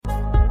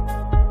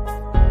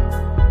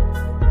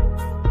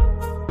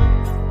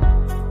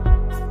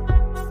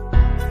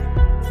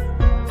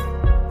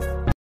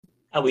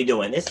How we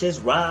doing? This is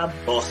Rob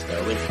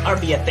Foster with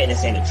RBF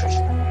Fitness and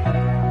Nutrition.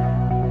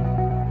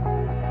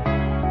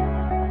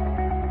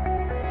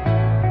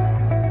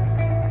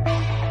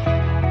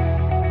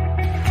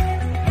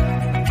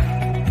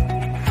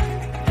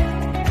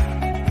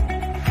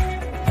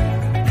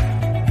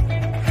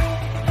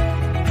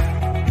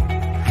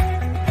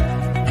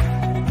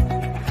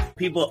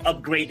 People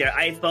upgrade their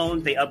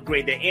iPhones, they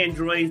upgrade their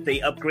Androids,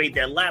 they upgrade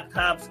their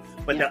laptops,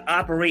 but they're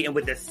operating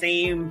with the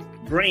same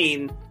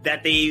brain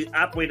that they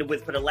operated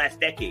with for the last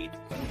decade.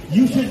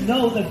 You should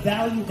know the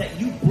value that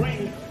you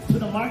bring to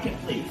the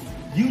marketplace.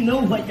 You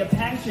know what your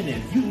passion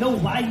is. You know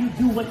why you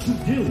do what you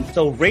do.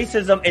 So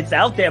racism, it's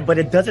out there, but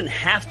it doesn't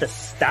have to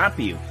stop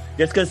you.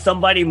 Just because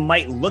somebody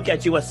might look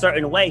at you a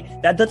certain way,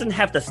 that doesn't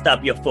have to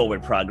stop your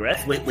forward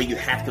progress. Where you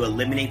have to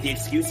eliminate the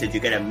excuses. You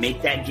got to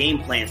make that game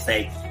plan,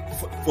 say,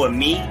 for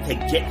me to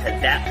get to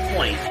that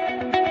point.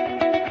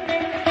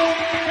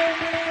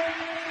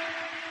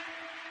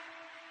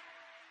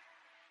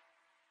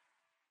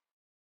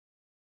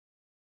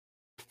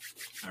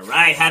 All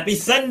right, happy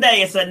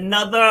Sunday. It's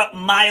another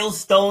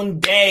milestone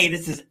day.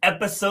 This is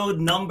episode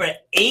number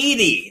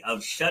 80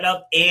 of Shut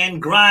Up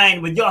and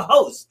Grind with your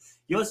host,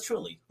 yours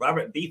truly,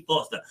 Robert B.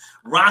 Foster.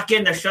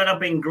 Rocking the Shut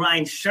Up and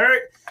Grind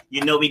shirt.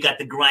 You know we got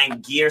the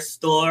Grind Gear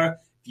store.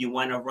 If you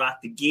want to rock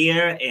the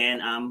gear and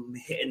I'm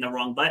hitting the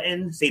wrong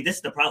button, see, this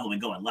is the problem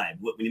with going live.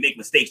 When you make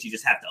mistakes, you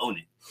just have to own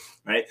it,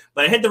 right?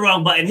 But I hit the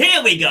wrong button.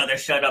 Here we go. The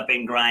Shut Up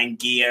and Grind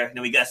gear.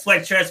 Then we got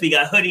sweatshirts, we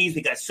got hoodies,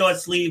 we got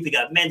short sleeves, we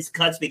got men's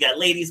cuts, we got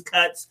ladies'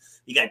 cuts,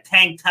 we got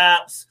tank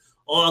tops,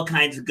 all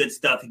kinds of good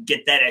stuff. You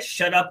get that at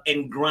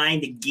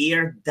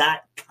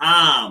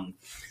shutupandgrindgear.com.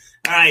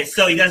 All right,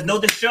 so you guys know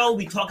the show.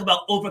 We talk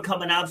about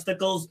overcoming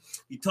obstacles.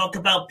 We talk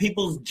about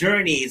people's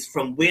journeys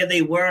from where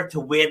they were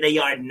to where they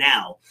are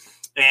now.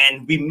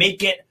 And we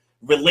make it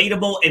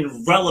relatable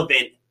and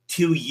relevant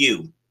to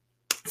you.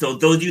 So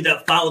those of you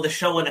that follow the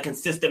show on a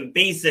consistent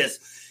basis,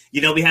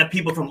 you know, we have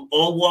people from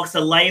all walks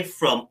of life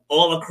from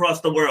all across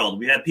the world.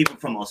 We have people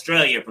from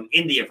Australia, from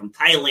India, from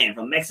Thailand,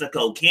 from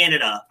Mexico,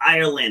 Canada,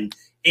 Ireland,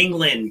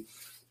 England,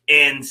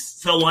 and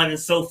so on and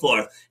so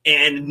forth.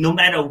 And no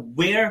matter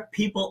where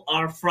people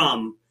are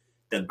from,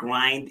 the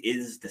grind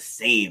is the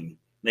same.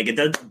 Like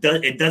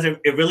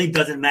it really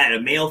doesn't matter.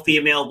 Male,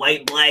 female,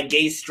 white, black,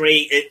 gay,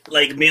 straight,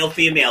 male,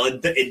 female.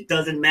 It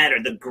doesn't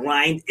matter. The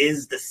grind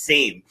is the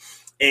same.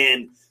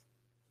 And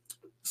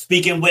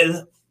speaking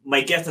with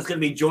my guest that's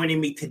going to be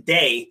joining me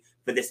today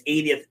for this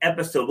 80th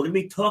episode, we're going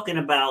to be talking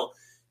about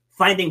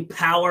finding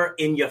power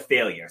in your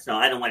failure. So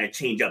I don't want to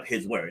change up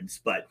his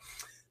words, but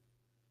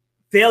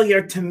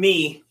failure to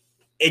me,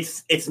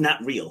 it's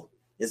not real.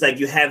 It's like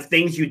you have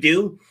things you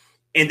do,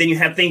 and then you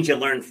have things you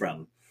learn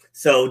from.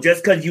 So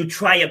just because you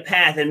try a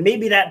path and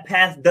maybe that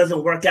path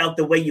doesn't work out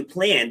the way you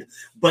planned,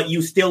 but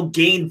you still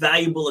gain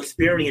valuable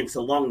experience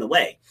along the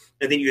way.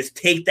 And then you just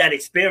take that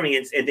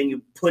experience and then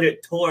you put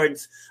it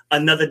towards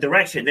another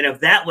direction. Then if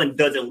that one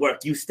doesn't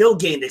work, you still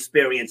gained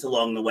experience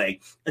along the way.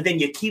 And then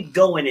you keep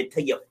going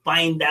until you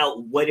find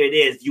out what it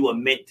is you were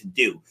meant to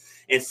do.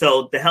 And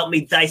so to help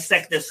me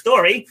dissect this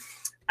story,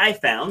 I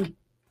found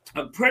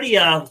a pretty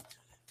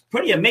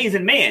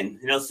amazing man.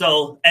 You know,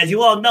 so as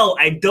you all know,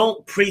 I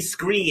don't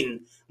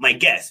pre-screen my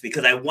guests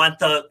because I want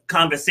the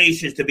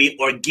conversations to be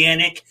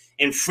organic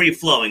and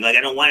free-flowing. Like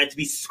I don't want it to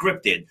be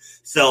scripted.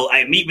 So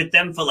I meet with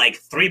them for like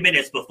 3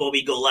 minutes before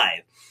we go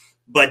live.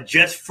 But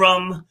just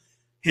from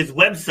his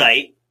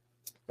website,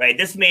 right,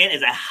 this man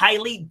is a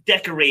highly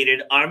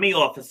decorated Army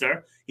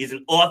officer. He's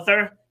an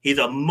author. He's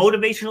a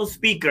motivational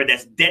speaker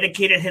that's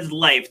dedicated his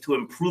life to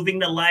improving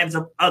the lives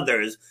of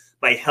others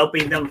by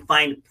helping them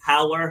find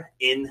power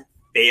in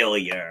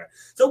failure.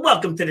 So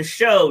welcome to the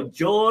show,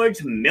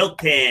 George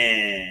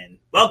Milton.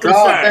 Welcome,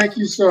 sir. Thank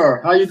you,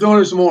 sir. How you doing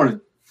this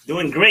morning?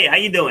 Doing great. How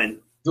you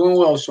doing? Doing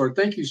well, sir.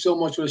 Thank you so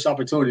much for this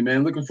opportunity,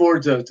 man. Looking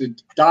forward to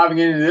diving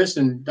into this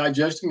and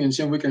digesting and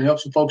seeing if we can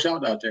help some folks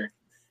out there.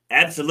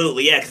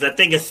 Absolutely, yeah, because I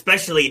think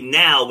especially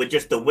now with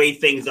just the way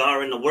things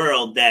are in the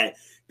world that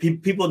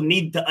people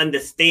need to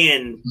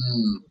understand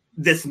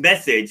this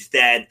message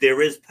that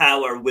there is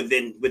power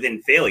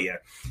within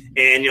failure.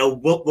 And, you know,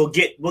 we'll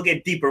get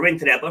deeper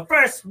into that. But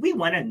first, we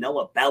want to know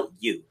about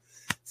you.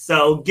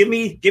 So give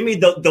me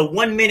the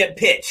 1 minute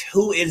pitch.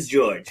 Who is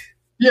George?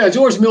 Yeah,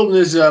 George Milton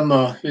is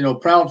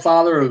proud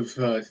father of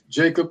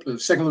Jacob, the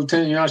second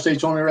lieutenant in the United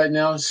States Army right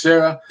now,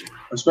 Sarah,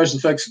 a special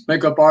effects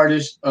makeup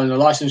artist, and a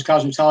licensed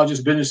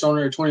cosmetologist, business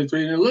owner at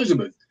 23, and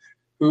Elizabeth,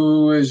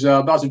 who is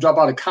about to drop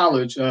out of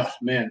college.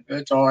 Man,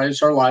 that's all right.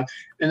 It's her life.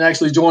 And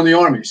actually join the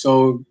Army.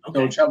 So,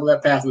 travel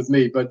that path with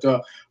me. But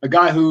a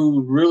guy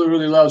who really,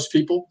 really loves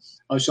people,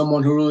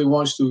 someone who really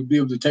wants to be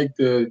able to take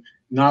the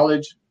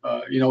knowledge,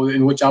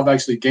 in which I've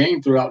actually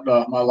gained throughout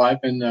my life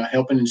and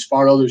help and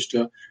inspire others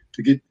to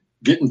get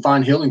and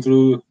find healing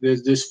through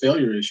this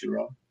failure issue,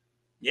 Rob.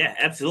 Yeah,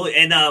 absolutely.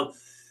 And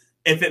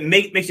if it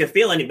makes you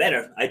feel any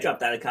better, I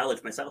dropped out of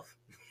college myself.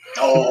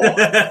 Oh,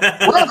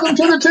 welcome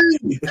to the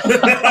team.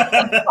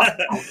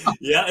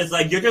 Yeah, it's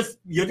like you're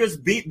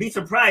just be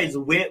surprised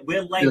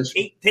where life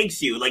Yes.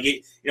 takes you. Like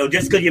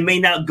just because you may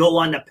not go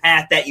on the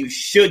path that you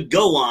should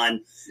go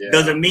on,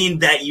 doesn't mean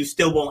that you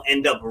still won't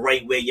end up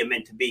right where you're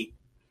meant to be.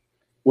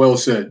 Well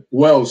said.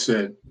 Well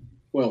said.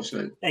 Well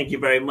said. Thank you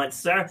very much,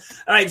 sir.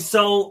 All right,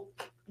 so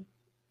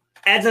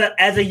as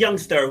a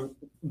youngster,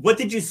 what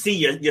did you see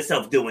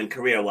yourself doing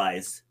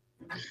career-wise?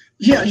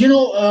 Yeah,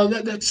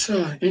 that's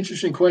an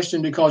interesting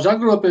question because I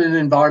grew up in an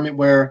environment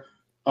where,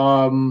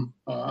 I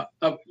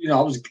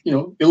was,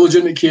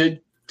 illegitimate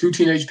kid, 2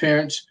 teenage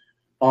parents,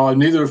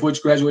 neither of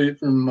which graduated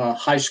from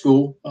high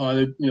school.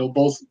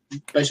 Both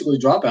basically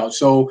dropouts.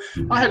 So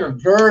I had a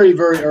very,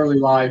 very early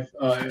life,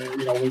 when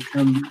it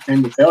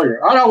came to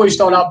failure. I always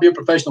thought I'd be a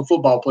professional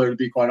football player, to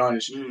be quite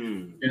honest,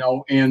 and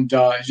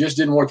it just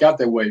didn't work out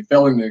that way.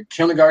 Failing the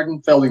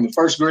kindergarten, failing the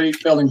first grade,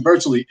 failing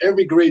virtually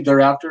every grade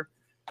thereafter.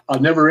 I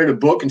never read a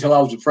book until I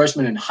was a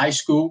freshman in high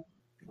school.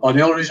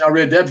 The only reason I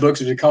read that book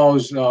is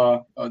because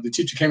the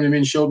teacher came to me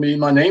and showed me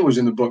my name was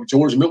in the book,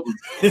 George Milton,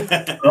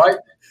 right?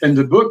 And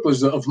the book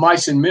was Of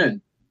Mice and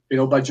Men,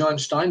 by John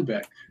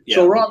Steinbeck. Yeah.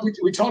 So, Rob,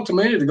 we talked a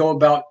minute ago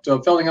about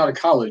failing out of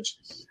college.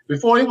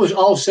 Before it was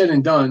all said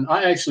and done,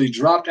 I actually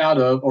dropped out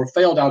of or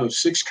failed out of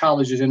 6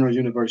 colleges and or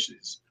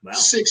universities. Wow.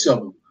 6 of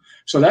them.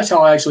 So that's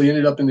how I actually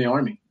ended up in the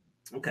Army.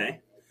 Okay.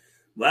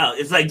 Wow,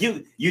 it's like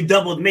you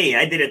doubled me.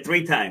 I did it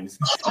 3 times,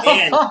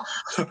 and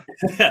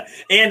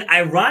and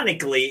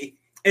ironically,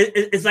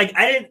 it's like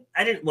I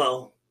didn't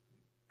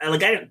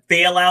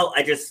fail out.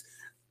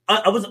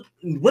 I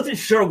wasn't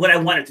sure what I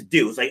wanted to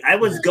do. It's like I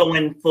was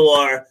going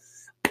for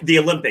the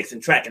Olympics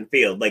and track and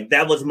field. Like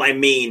that was my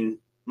main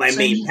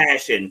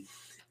passion,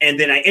 and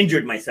then I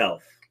injured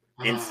myself,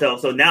 and so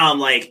now I'm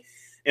like,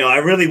 I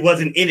really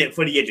wasn't in it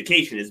for the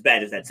education. As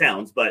bad as that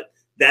sounds, but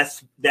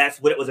that's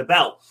what it was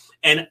about,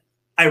 and.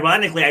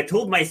 Ironically, I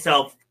told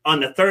myself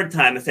on the 3rd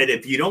time, I said,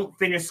 if you don't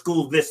finish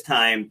school this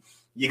time,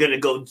 you're going to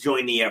go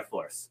join the Air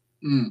Force.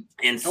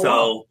 And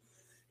so,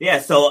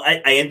 so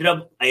I ended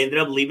up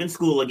leaving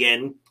school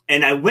again.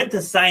 And I went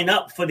to sign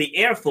up for the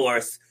Air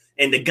Force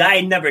and the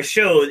guy never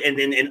showed. And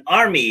then an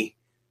Army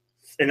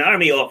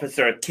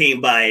officer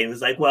came by and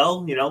was like,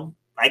 well,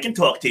 I can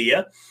talk to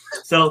you.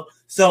 So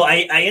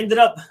I ended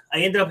up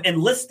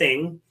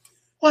enlisting.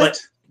 What?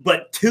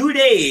 But 2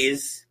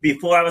 days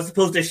before I was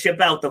supposed to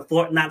ship out to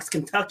Fort Knox,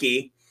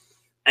 Kentucky,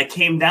 I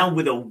came down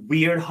with a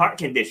weird heart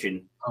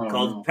condition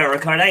called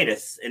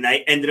pericarditis, and I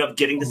ended up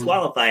getting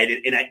disqualified,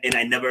 and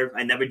I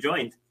never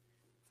joined.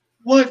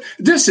 What?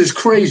 This is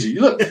crazy.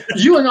 Look,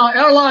 you and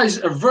our lives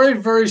are very,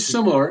 very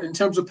similar in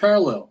terms of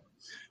parallel.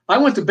 I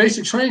went to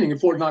basic training in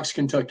Fort Knox,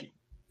 Kentucky.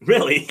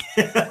 Really?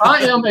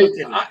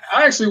 I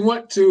actually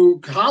went to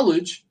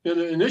college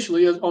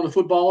initially on a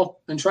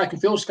football and track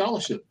and field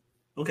scholarship.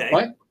 Okay.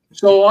 Right?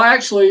 So I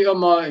actually,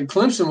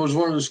 Clemson was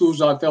one of the schools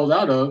I failed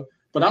out of,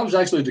 but I was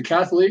actually a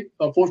decathlete,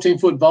 a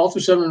 14-foot vaulter,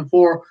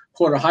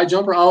 7-4-quarter high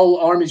jumper, all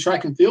Army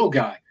track and field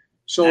guy.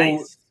 So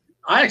nice.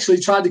 I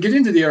actually tried to get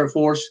into the Air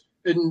Force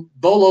and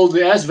boloed the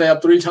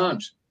ASVAB 3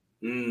 times.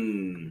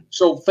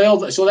 So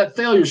failed. So that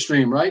failure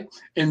stream, right?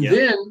 And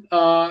then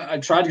I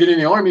tried to get in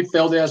the Army,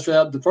 failed the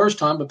ASVAB the first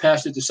time, but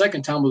passed it the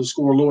second time with a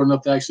score lower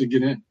enough to actually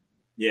get in.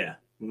 Yeah.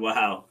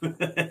 Wow.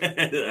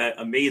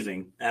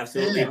 Amazing.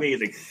 Absolutely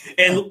amazing.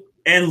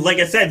 And like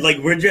I said, like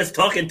we're just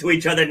talking to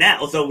each other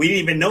now, so we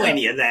didn't even know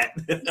any of that.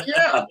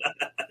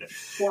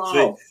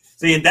 Wow.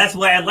 So that's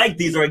why I like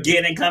these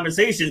organic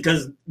conversations,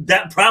 because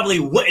that probably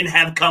wouldn't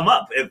have come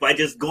up if I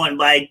just gone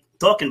by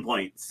talking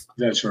points.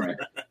 That's right.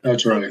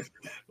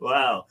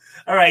 Wow.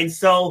 All right.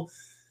 So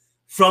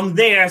from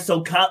there,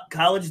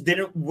 college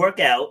didn't work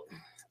out,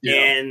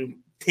 and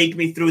take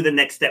me through the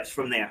next steps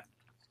from there.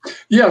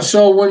 Yeah.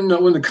 So when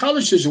the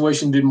college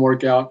situation didn't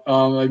work out,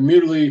 I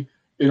immediately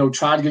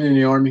tried to get in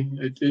the Army.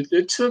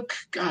 It took,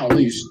 at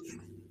least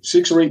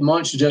 6 or 8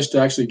 months just to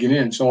actually get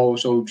in.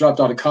 So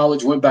dropped out of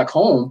college, went back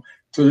home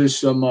to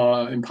this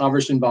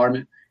impoverished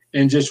environment,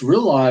 and just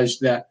realized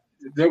that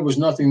there was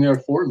nothing there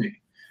for me.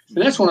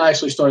 And that's when I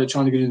actually started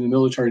trying to get into the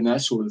military and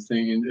that sort of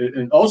thing.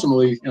 And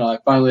ultimately, I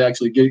finally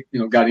actually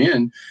got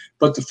in.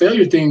 But the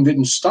failure thing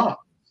didn't stop.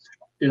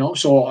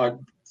 So I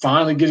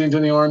finally get into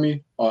the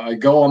Army. I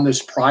go on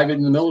this private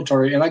in the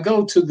military, and I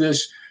go to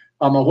this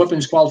a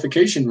weapons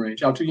qualification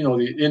range out to, the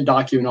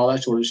NDOCU and all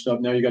that sort of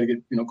stuff. Now you got to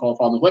get,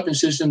 qualified in the weapons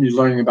system. You're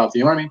learning about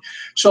the Army.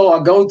 So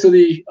I go to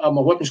the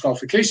weapons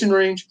qualification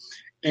range,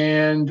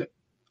 and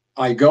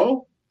I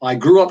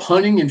grew up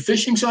hunting and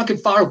fishing, so I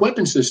could fire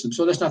weapon systems.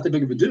 So that's not that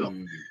big of a deal.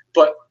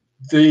 But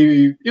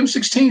the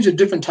M16 is a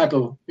different type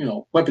of,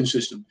 weapon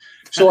system.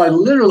 So I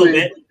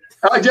literally,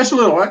 just a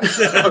little, right?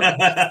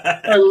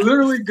 I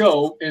literally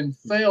go and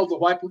fail the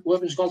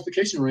weapons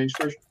qualification range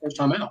first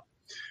time out.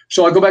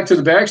 So I go back to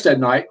the barracks that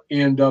night,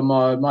 and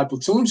my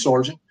platoon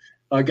sergeant,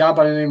 a guy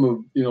by the name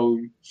of,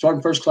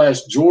 Sergeant First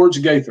Class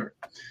George Gaither,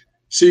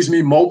 sees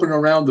me moping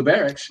around the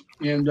barracks,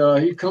 and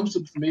he comes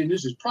up to me and he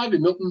says,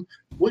 "Private Milton,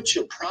 what's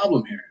your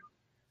problem here?"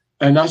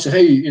 And I said,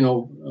 hey,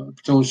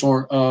 Platoon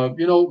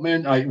Sergeant,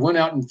 man, I went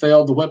out and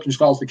failed the weapons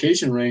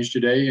qualification range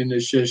today. And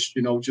it's just,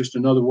 just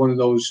another one of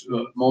those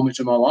moments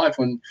in my life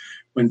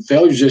when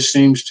failure just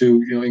seems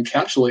to,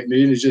 encapsulate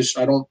me. And it's just,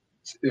 I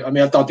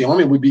thought the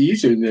Army would be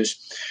easier than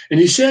this. And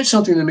he said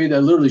something to me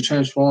that literally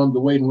transformed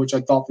the way in which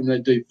I thought from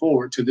that day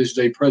forward to this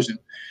day present.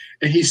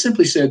 And he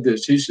simply said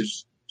this. He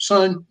says,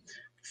 son,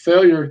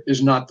 failure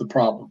is not the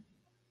problem.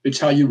 It's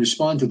how you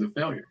respond to the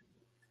failure.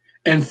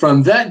 And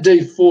from that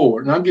day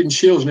forward, and I'm getting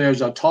chills now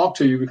as I talk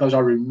to you because I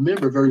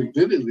remember very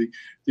vividly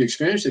the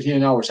experience that he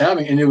and I was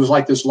having. And it was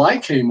like this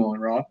light came on,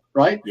 Rob,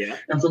 right? Yeah.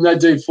 And from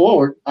that day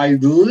forward, I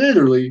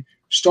literally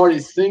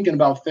started thinking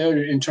about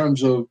failure in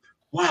terms of,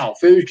 wow,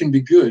 failure can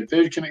be good.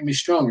 Failure can make me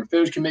stronger.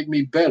 Failure can make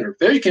me better.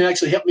 Failure can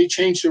actually help me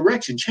change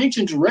direction.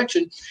 Changing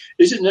direction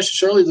isn't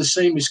necessarily the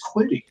same as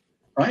quitting,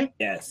 right?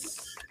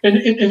 Yes. And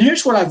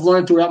here's what I've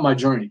learned throughout my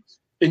journey.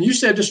 And you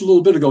said this a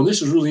little bit ago, and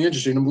this is really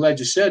interesting. I'm glad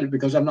you said it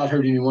because I've not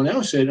heard anyone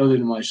else say it other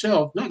than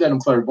myself. Not that I'm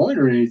clairvoyant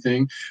or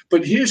anything,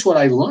 but here's what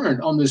I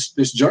learned on this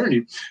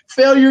journey.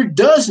 Failure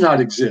does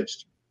not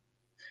exist.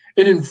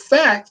 And in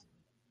fact,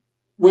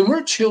 when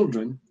we're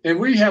children and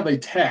we have a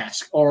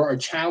task or a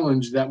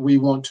challenge that we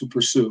want to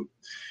pursue,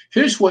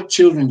 here's what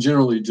children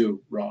generally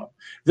do, Rob.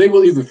 They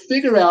will either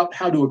figure out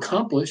how to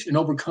accomplish and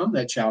overcome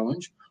that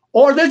challenge,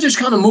 or they just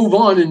kind of move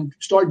on and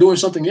start doing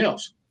something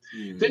else.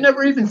 They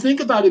never even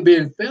think about it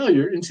being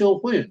failure until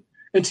when?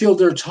 Until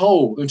they're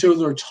told, until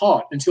they're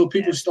taught, until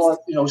people start,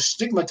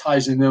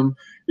 stigmatizing them,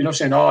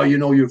 saying, oh,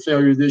 you're a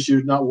failure, this,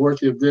 you're not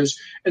worthy of this.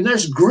 And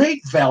there's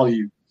great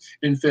value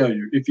in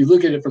failure if you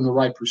look at it from the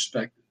right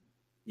perspective.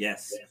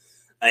 Yes,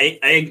 I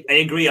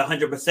agree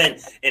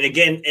 100%. And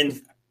again,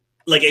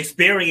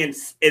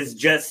 experience is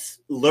just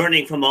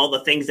learning from all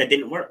the things that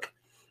didn't work.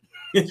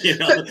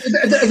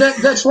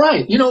 That's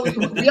right.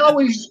 We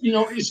always,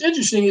 it's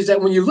interesting is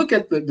that when you look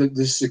at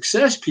the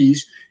success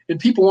piece and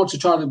people want to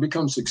try to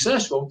become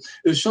successful,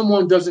 if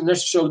someone doesn't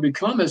necessarily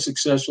become as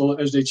successful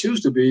as they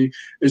choose to be,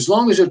 as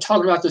long as they're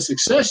talking about the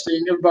success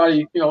thing,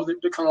 everybody,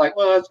 they're kind of like,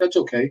 well, that's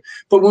okay.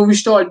 But when we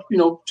start,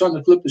 trying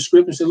to flip the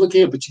script and say, look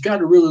here, but you got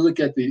to really look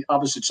at the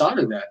opposite side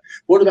of that.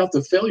 What about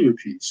the failure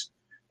piece?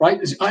 Right?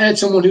 I had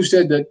someone who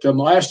said that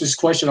I asked this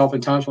question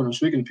oftentimes when I'm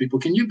speaking to people,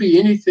 can you be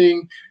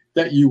anything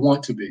that you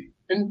want to be?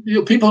 And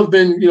people have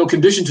been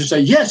conditioned to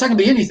say, yes, I can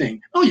be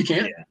anything. No, you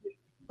can't. Yeah.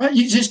 Right?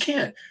 You just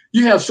can't.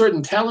 You have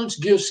certain talents,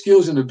 gifts,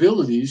 skills, and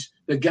abilities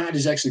that God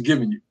has actually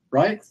given you,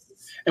 right?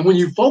 And when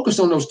you focus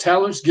on those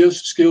talents,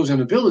 gifts, skills,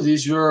 and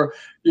abilities,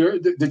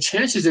 the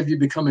chances of you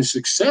becoming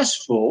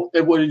successful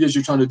at what it is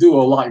you're trying to do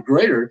are a lot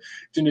greater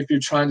than if you're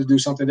trying to do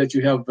something that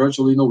you have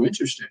virtually no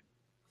interest in.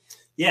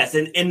 Yes,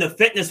 and in the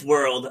fitness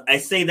world, I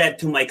say that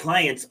to my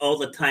clients all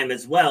the time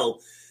as well.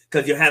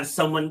 Because you have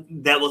someone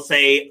that will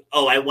say,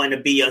 oh, I want to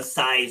be a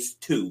size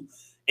 2.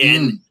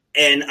 And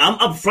I'm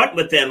upfront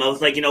with them. I was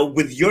like,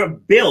 with your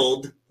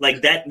build,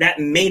 like that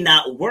may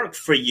not work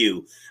for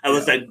you. I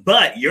was like,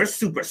 but you're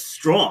super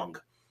strong.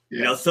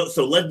 Yeah.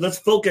 So let's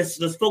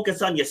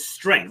focus on your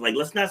strength. Like,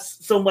 let's not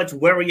so much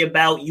worry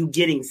about you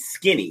getting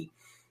skinny.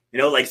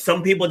 Like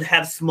some people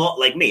have small,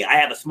 like me, I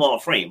have a small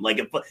frame. Like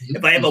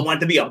if I ever want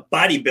to be a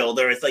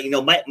bodybuilder, it's like,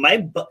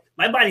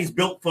 my body's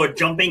built for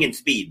jumping and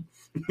speed.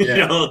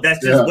 That's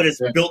just what it's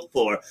built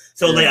for.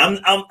 So like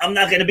I'm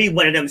not gonna be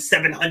one of them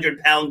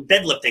 700-pound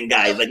deadlifting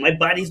guys. Like my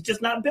body's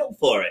just not built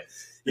for it.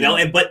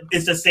 But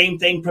it's the same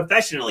thing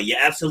professionally. You're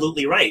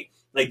absolutely right.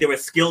 Like there were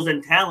skills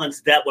and talents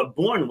that we're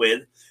born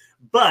with,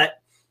 but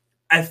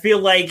I feel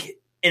like,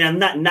 and I'm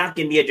not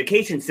knocking the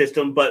education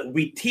system, but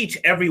we teach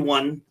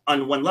everyone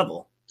on one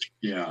level.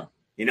 Yeah.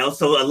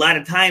 So a lot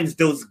of times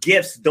those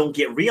gifts don't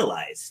get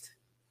realized.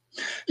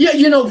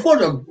 Yeah,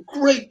 what a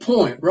great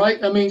point, right?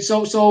 I mean,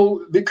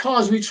 so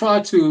because we try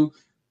to,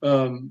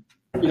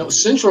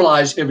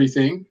 centralize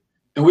everything,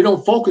 and we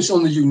don't focus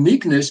on the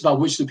uniqueness by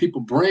which the people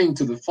bring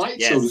to the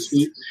fight, so to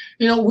speak,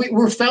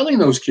 we're failing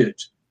those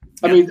kids.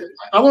 I mean,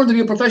 I wanted to be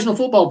a professional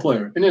football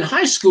player, and in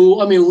high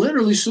school, I mean,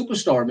 literally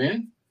superstar,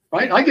 man.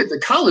 Right? I get to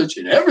college,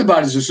 and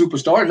everybody's a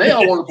superstar, and they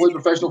all want to play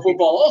professional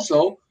football,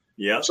 also.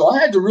 Yeah. So I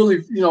had to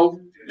really,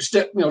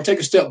 take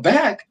a step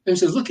back and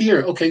say, look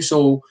here, okay,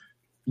 so.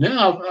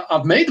 Now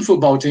I've made the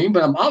football team,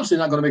 but I'm obviously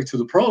not going to make it to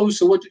the pros.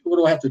 So what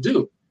do I have to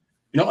do?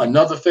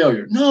 Another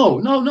failure.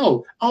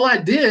 No. All I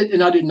did,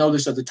 and I didn't know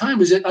this at the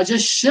time, is that I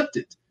just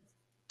shifted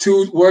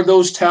to where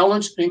those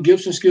talents and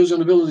gifts and skills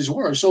and abilities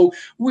were. So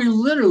we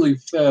literally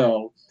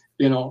fell,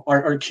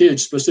 our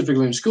kids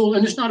specifically in school.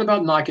 And it's not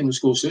about knocking the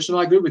school system.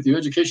 I agree with you.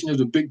 Education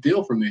is a big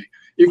deal for me.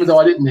 Even though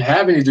I didn't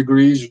have any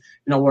degrees,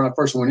 when I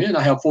first went in,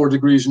 I have 4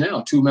 degrees now,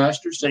 2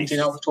 masters, 17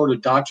 hours toward a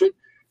doctorate,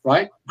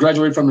 right?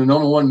 Graduated from the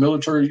 #1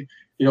 military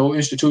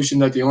institution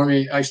that the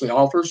Army actually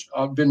offers.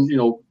 I've been,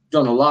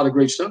 done a lot of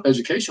great stuff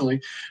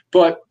educationally.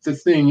 But the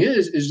thing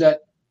is that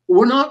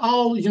we're not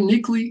all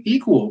uniquely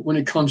equal when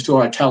it comes to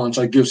our talents,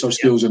 our gifts, our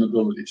skills, and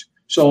abilities.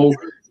 So,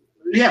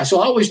 yeah,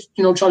 so I always,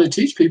 try to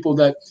teach people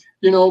that,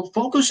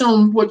 focus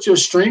on what your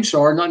strengths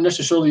are, not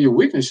necessarily your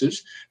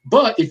weaknesses.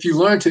 But if you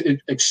learn to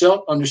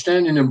accept,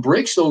 understand, and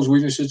embrace those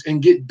weaknesses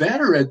and get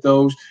better at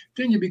those,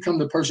 then you become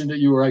the person that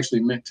you were actually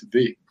meant to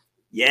be.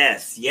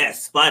 Yes,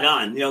 spot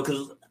on.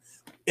 Because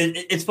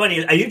it's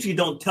funny. I usually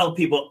don't tell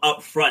people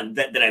up front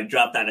that I've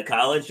dropped out of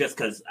college just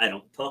because I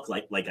don't talk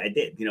like I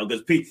did.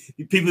 Because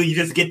people, you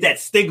just get that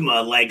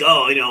stigma like,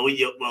 oh,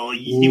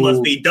 he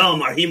must be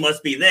dumb or he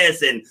must be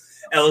this. And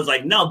I was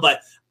like, no,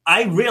 but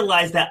I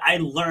realized that I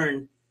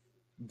learned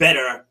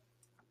better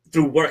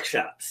through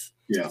workshops.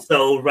 Yeah.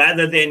 So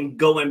rather than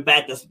going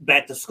back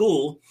to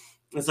school,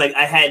 it's like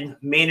I had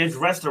managed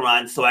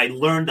restaurants, so I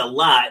learned a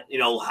lot,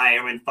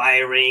 hiring,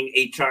 firing,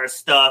 HR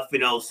stuff,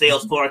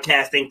 sales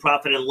forecasting,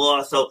 profit and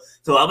loss. So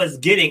I was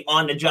getting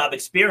on the job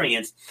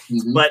experience,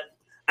 but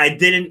I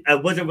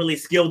wasn't really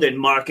skilled in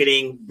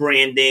marketing,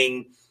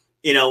 branding,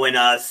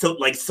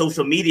 and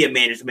social media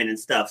management and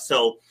stuff.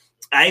 So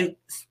I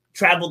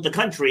traveled the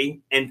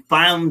country and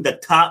found the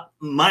top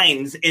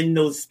minds in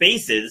those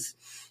spaces,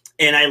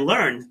 and I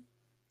learned.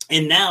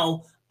 And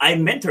now I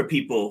mentor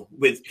people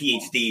with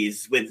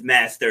PhDs, with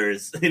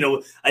masters.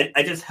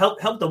 I just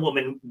helped a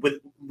woman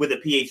with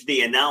a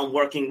PhD, and now I'm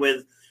working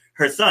with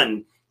her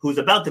son who's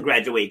about to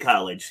graduate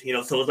college.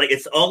 So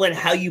it's all in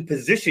how you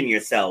position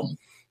yourself.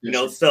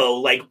 So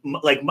like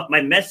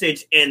my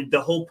message and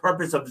the whole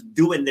purpose of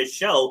doing this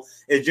show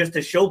is just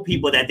to show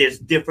people that there's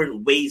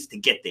different ways to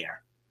get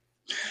there.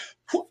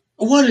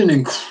 What an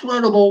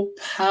incredible,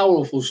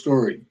 powerful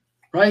story.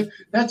 Right?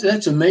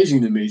 That's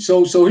amazing to me.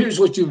 So here's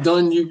what you've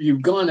done.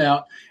 You've gone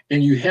out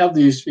and you have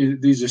these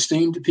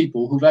esteemed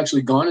people who've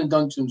actually gone and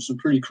done some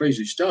pretty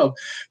crazy stuff.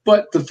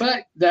 But the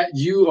fact that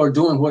you are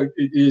doing what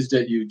it is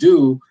that you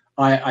do,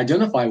 I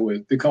identify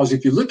with, because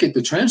if you look at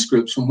the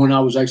transcripts from when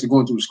I was actually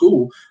going through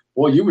school,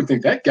 boy, you would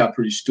think that guy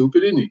pretty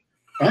stupid, isn't he?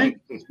 Right?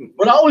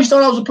 But I always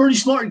thought I was a pretty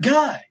smart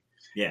guy.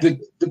 Yeah.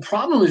 The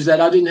problem is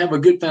that I didn't have a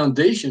good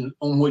foundation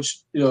on which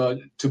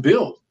to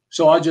build.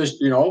 So I just,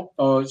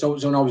 so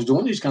when I was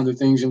doing these kinds of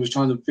things and was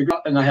trying to figure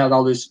out, and I had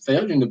all this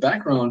failure in the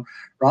background,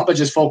 Rob, I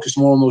just focused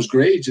more on those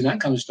grades and that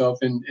kind of stuff,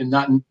 and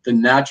not the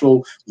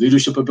natural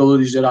leadership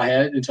abilities that I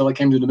had until I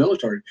came to the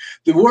military.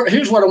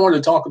 Here's what I wanted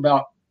to talk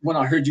about when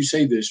I heard you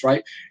say this,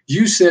 right?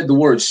 You said the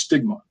word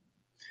stigma.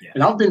 Yeah.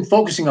 And I've been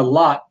focusing a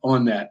lot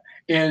on that.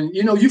 And,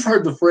 you've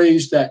heard the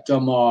phrase that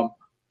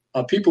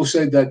people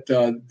say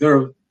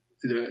that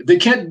they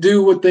can't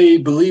do what they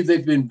believe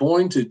they've been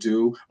born to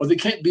do, or they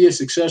can't be as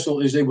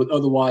successful as they would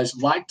otherwise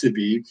like to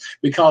be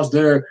because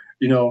they're,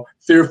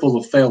 fearful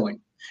of failing.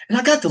 And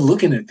I got to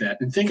looking at that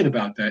and thinking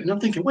about that. And I'm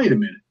thinking, wait a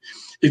minute,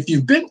 if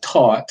you've been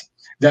taught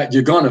that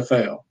you're going to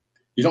fail,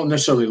 you don't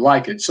necessarily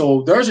like it.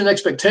 So there's an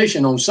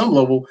expectation on some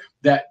level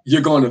that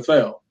you're going to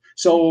fail.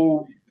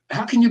 So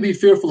how can you be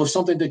fearful of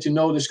something that you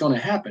know that's going to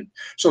happen?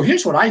 So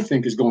here's what I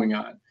think is going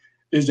on.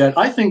 Is that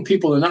I think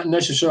people are not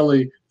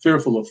necessarily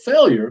fearful of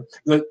failure,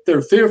 that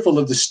they're fearful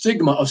of the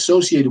stigma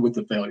associated with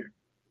the failure.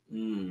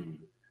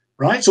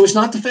 Right? So it's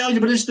not the failure,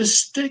 but it's the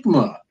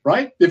stigma,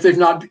 right? If they've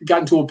not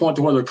gotten to a point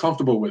to where they're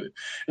comfortable with it.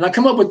 And I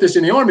come up with this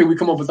in the Army, we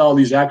come up with all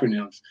these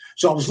acronyms.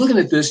 So I was looking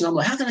at this and I'm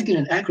like, how can I get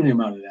an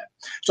acronym out of that?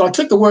 So I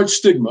took the word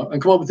stigma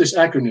and come up with this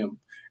acronym.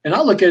 And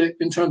I look at it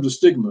in terms of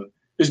stigma.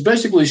 It's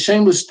basically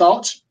shameless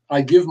thoughts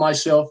I give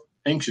myself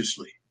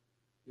anxiously.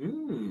 I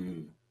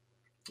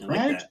like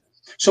right? that.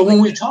 So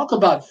when we talk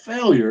about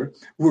failure,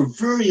 we're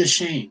very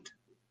ashamed.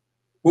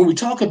 When we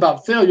talk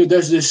about failure,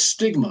 there's this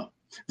stigma.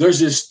 There's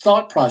this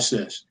thought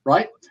process,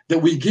 right?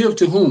 That we give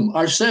to whom?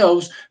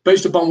 Ourselves,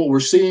 based upon what we're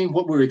seeing,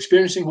 what we're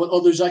experiencing, what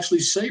others actually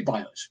say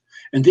by us.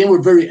 And then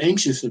we're very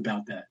anxious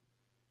about that.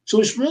 So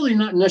it's really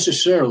not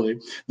necessarily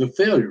the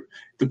failure.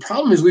 The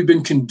problem is we've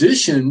been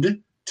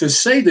conditioned to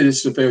say that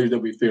it's the failure that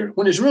we fear,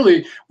 when it's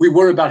really, we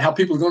worry about how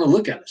people are going to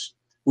look at us.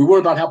 We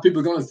worry about how people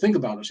are going to think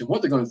about us and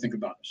what they're going to think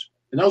about us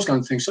and those kind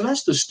of things. So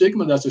that's the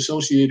stigma that's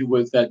associated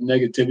with that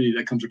negativity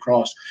that comes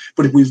across.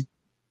 But if we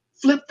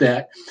flip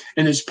that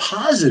and it's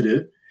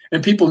positive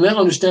and people now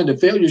understand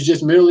that failure is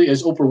just merely,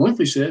 as Oprah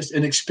Winfrey says,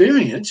 an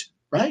experience,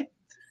 right?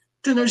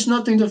 Then there's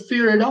nothing to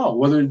fear at all,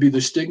 whether it be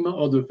the stigma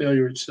or the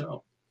failure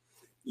itself.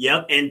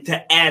 Yep. And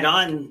to add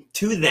on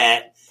to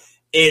that,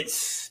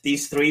 it's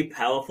these three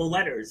powerful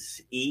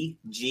letters,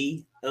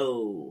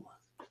 EGO,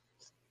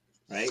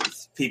 right?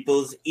 It's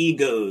people's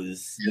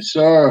egos. Yes,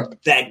 sir.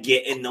 That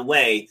get in the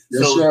way.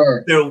 Yes, so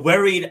sir. They're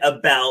worried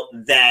about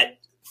that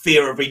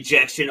fear of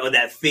rejection or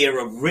that fear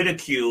of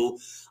ridicule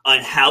on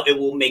how it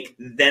will make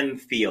them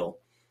feel,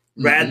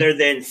 rather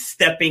than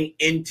stepping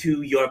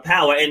into your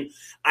power. And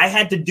I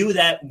had to do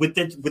that with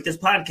this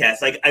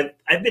podcast. Like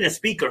I've been a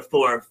speaker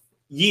for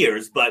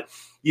years, but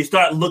you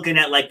start looking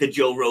at like the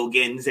Joe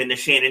Rogans and the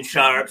Shannon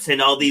Sharps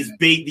and all these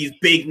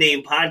big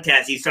name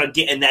podcasts. You start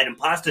getting that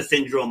imposter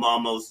syndrome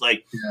almost,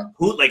 like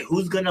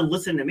who's gonna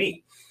listen to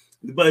me?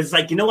 But it's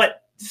like, you know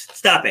what?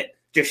 Stop it.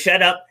 Just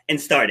shut up and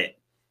start it.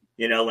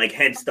 You know, like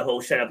hence the whole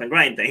shut up and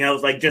grind thing. I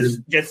was like,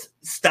 just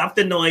stop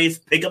the noise,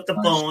 pick up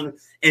the phone,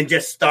 and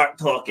just start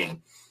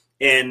talking.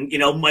 And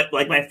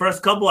my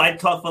first couple, I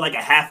talk for like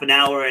a half an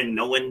hour, and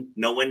no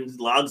one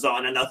logs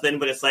on or nothing.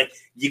 But it's like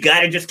you got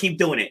to just keep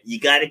doing it. You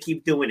got to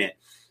keep doing it.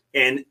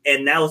 And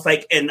now it's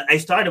like, and I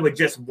started with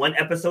just one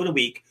episode a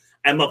week.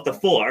 I'm up to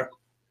 4.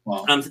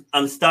 Wow.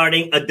 I'm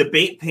starting a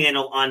debate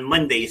panel on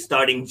Monday,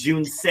 starting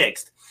June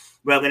 6th,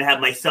 where I'm going to have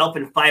myself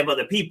and 5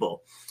 other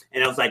people.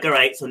 And I was like, all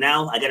right, so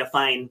now I got to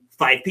find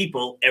 5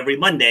 people every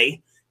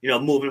Monday,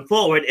 moving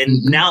forward.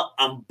 And now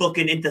I'm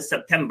booking into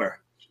September.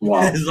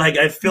 Wow. It's like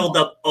I filled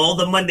up all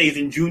the Mondays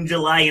in June,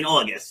 July, and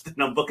August,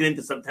 and I'm booking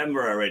into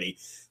September already.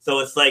 So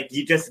it's like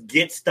you just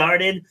get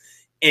started,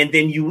 and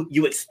then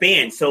you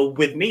expand. So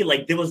with me,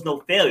 like there was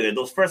no failure.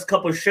 Those first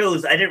couple of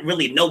shows, I didn't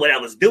really know what I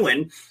was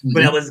doing,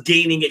 but I was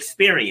gaining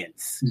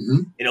experience.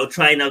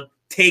 Trying to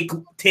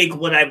take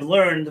what I've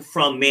learned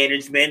from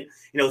management,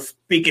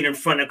 speaking in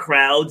front of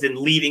crowds and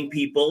leading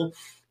people,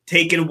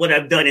 taking what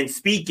I've done in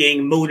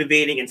speaking,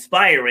 motivating,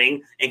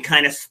 inspiring, and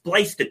kind of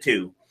splice the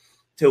two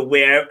to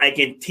where I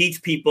can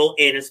teach people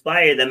and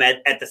inspire them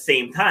at the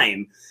same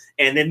time.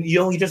 And then,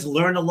 you just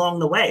learn along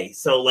the way.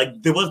 So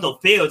like there was no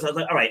failures. I was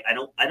like, all right, I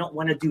don't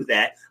want to do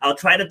that. I'll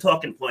try the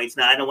talking points.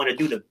 Now I don't want to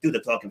do the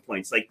talking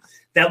points. Like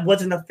that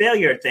wasn't a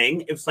failure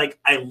thing. It was like,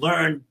 I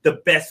learned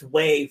the best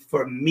way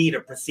for me to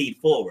proceed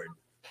forward.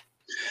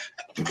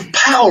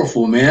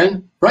 Powerful,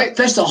 man. Right.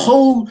 That's the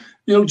whole,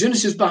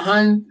 genesis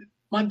behind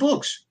my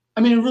books. I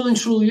mean, it really and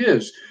truly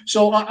is.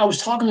 So I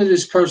was talking to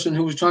this person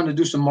who was trying to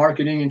do some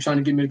marketing and trying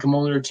to get me to come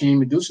on their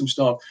team and do some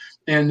stuff.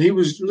 And he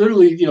was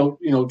literally,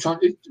 trying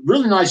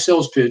really nice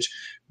sales pitch.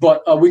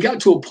 But we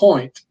got to a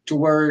point to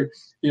where,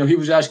 he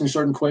was asking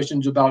certain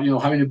questions about,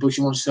 how many books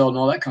you want to sell and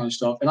all that kind of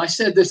stuff. And I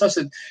said,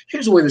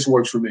 here's the way this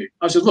works for me.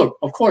 I said, look,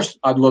 of course,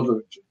 I'd love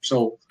to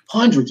sell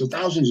hundreds of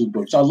thousands of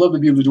books. I'd love to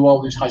be able to do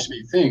all these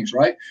high-speed things,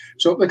 right?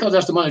 So because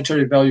that's the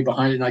monetary value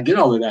behind it, and I get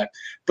all of that.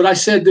 But I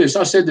said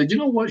that, you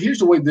know what? Here's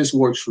the way this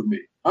works for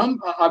me.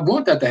 I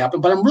want that to happen,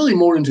 but I'm really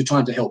more into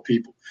trying to help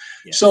people.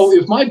 Yes. So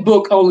if my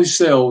book only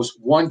sells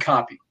 1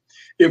 copy,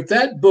 if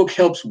that book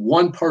helps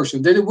 1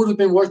 person, then it would have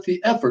been worth the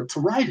effort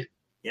to write it.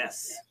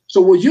 Yes.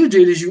 So what you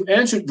did is you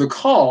answered the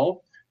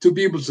call to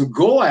be able to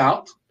go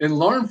out and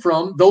learn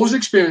from those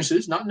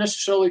experiences, not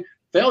necessarily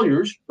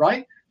failures,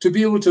 right? To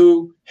be able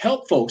to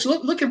help folks.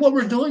 Look at what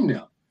we're doing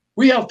now.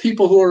 We have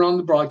people who are on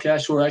the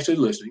broadcast who are actually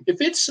listening.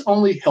 If it's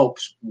only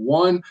helps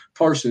 1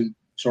 person,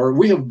 sir,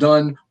 we have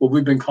done what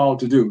we've been called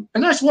to do.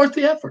 And that's worth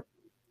the effort.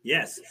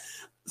 Yes.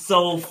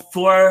 So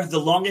for the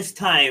longest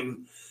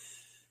time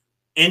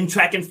in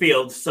track and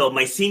field, so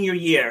my senior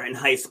year in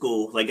high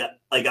school, like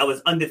I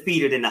was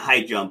undefeated in the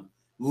high jump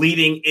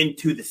leading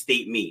into the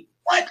state meet.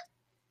 What?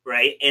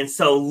 Right. And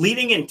so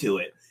leading into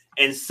it.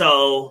 And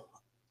so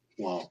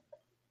wow.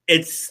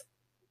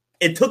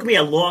 It took me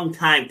a long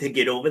time to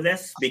get over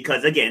this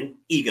because, again,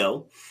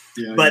 ego.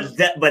 Yeah, but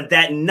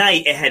that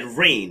night it had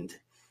rained,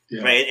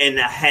 right? And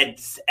I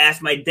had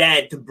asked my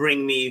dad to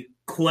bring me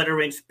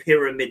 1/4-inch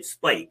pyramid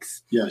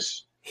spikes.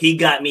 Yes. He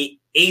got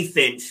me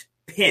 1/8-inch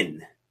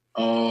pin.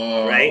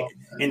 Oh. Right?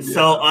 And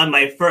so on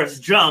my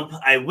first jump,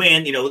 I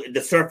win.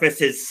 The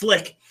surface is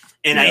slick,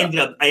 and I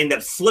ended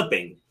up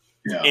slipping.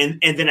 Yeah.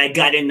 And then I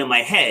got into my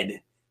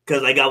head.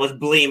 Because I was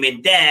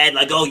blaming dad,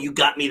 like, oh, you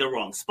got me the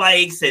wrong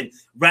spikes. And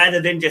rather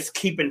than just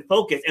keeping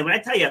focus. And when I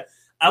tell you,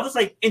 I was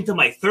like into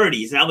my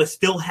 30s and I was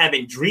still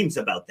having dreams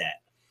about that.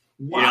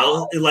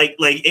 Wow.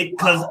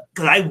 Because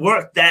I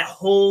worked that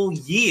whole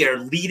year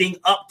leading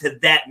up to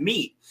that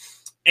meet.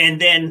 And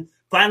then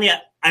finally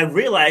I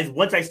realized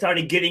once I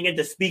started getting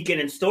into speaking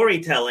and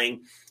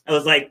storytelling, I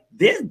was like,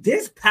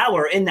 there's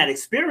power in that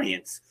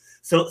experience.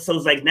 So it's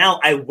like now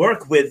I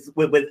work with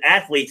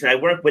athletes and I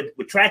work with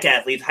track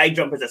athletes, high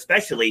jumpers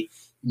especially.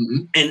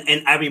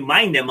 And I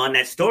remind them on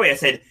that story. I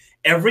said,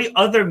 every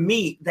other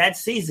meet that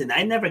season,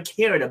 I never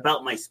cared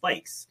about my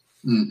spikes.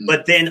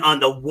 But then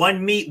on the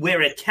one meet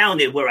where it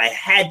counted, where I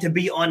had to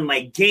be on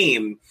my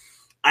game,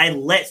 I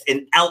let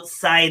an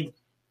outside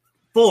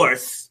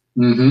force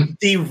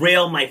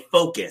derail my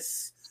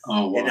focus.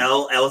 Oh,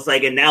 wow. I was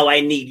like, and now I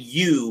need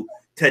you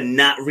to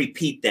not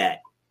repeat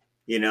that.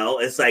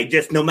 It's like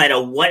just no matter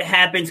what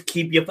happens, if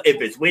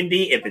it's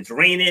windy, if it's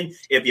raining,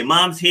 if your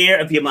mom's here,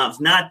 if your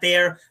mom's not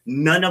there,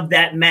 none of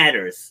that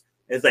matters.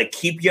 It's like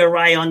keep your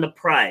eye on the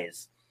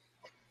prize.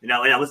 And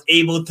I was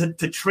able to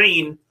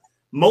train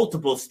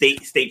multiple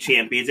state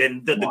champions.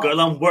 And the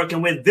girl I'm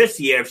working with this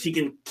year, if she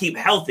can keep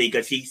healthy,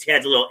 because she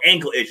has a little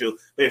ankle issue,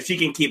 but if she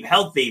can keep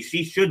healthy,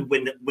 she should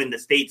win the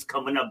states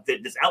coming up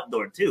this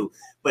outdoor too.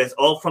 But it's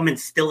all from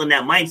instilling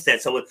that mindset.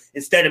 So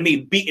instead of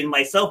me beating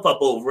myself up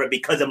over it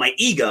because of my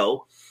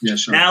ego,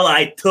 yes, sir. Now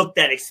I took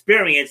that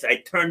experience, I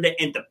turned it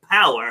into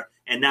power,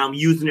 and now I'm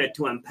using it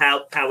to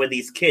empower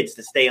these kids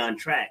to stay on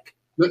track.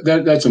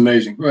 That's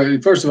amazing.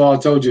 Right. First of all, I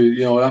told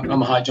you,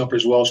 I'm a high jumper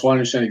as well, so I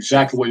understand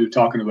exactly what you're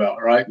talking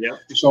about, right? Yeah.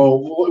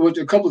 So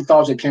a couple of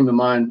thoughts that came to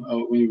mind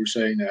when you were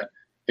saying that.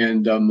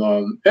 And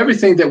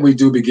everything that we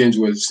do begins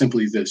with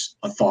simply this,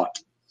 a thought,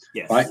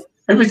 yes. Right?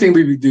 Everything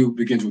we do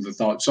begins with a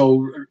thought.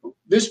 So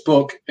this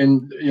book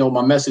and,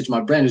 my message,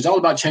 my brand is all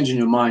about changing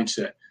your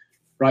mindset,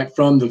 right?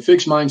 From the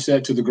fixed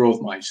mindset to the growth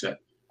mindset,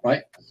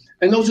 right?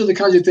 And those are the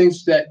kinds of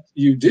things that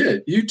you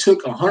did. You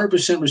took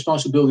 100%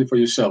 responsibility for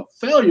yourself.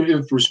 Failure,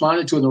 if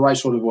responded to in the right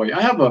sort of way. I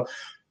have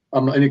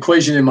an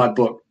equation in my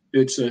book.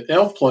 It's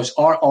F plus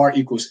RR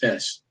equals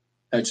S.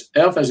 That's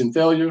F as in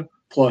failure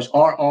plus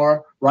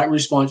RR, right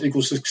response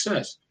equals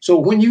success. So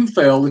when you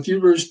fail, if you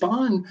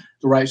respond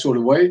the right sort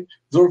of way,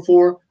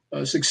 therefore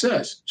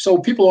success. So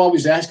people are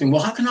always asking,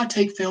 well, how can I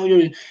take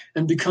failure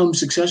and become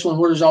successful? And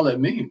what does all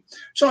that mean?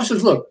 So I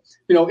says, look,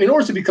 in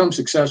order to become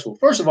successful,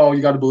 first of all,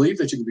 you got to believe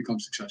that you can become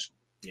successful.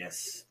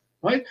 Yes.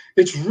 Right.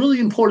 It's really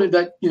important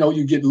that,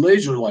 you get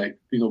laser-like,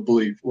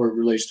 belief, where it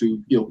relates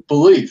to,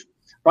 belief.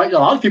 Right. A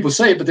lot of people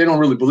say it, but they don't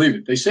really believe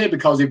it. They say it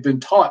because they've been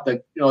taught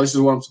that, this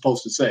is what I'm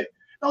supposed to say.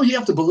 No, you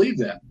have to believe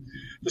that.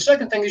 The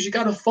second thing is you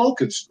got to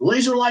focus,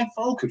 laser-like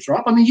focus,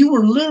 right? I mean, you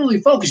were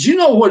literally focused. You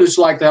know what it's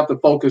like to have to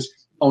focus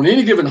on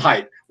any given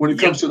height when it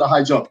comes to the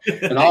high jump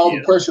and all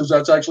the pressures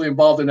that's actually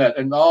involved in that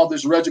and all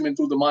this regimen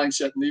through the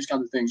mindset and these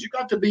kinds of things. You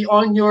got to be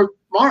on your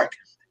mark,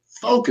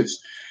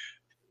 focused.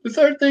 The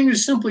third thing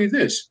is simply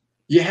this.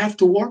 You have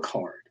to work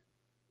hard,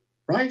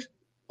 right?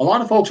 A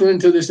lot of folks are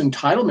into this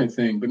entitlement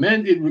thing, but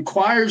man, it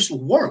requires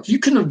work. You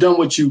couldn't have done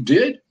what you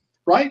did,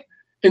 right?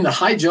 In the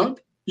high jump.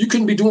 You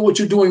couldn't be doing what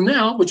you're doing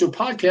now with your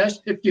podcast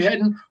if you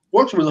hadn't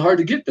worked really hard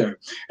to get there.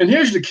 And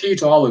here's the key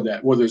to all of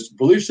that, whether it's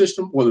belief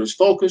system, whether it's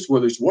focus,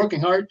 whether it's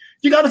working hard,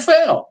 you got to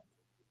fail.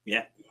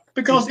 Yeah.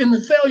 Because in the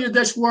failure,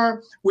 that's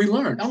where we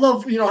learn. I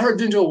love, I heard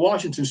Denzel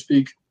Washington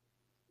speak,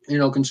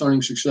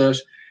 concerning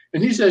success.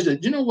 And he says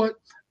that,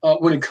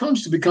 when it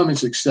comes to becoming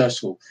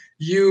successful,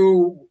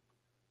 you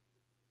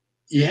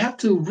have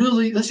to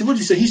really, let's see, what did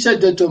he say? He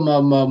said that,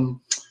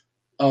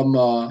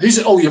 he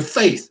said, your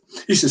faith.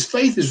 He says,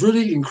 faith is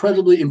really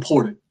incredibly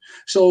important.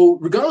 So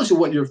regardless of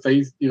what your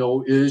faith,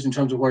 is in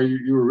terms of where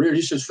you were reared,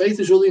 he says, faith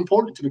is really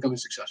important to becoming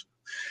successful.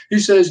 He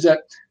says that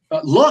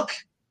luck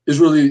is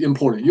really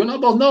important. You and I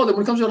both know that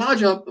when it comes to a high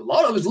jump, a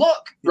lot of it is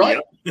luck, right?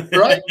 Yep.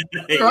 Right?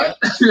 Right?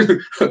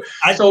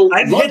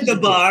 I've hit the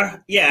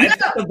bar. Yeah, I've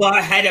hit the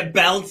bar, had it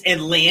bounce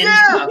and land.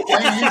 Yeah,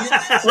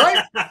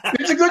 right?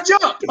 It's a good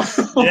jump.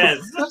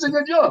 Yes. It's a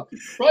good jump,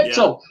 right?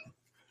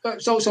 Yeah.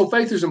 So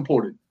faith is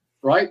important,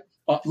 right?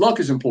 Luck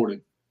is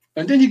important.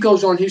 And then he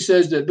goes on, he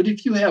says that, but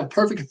if you have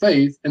perfect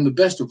faith and the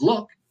best of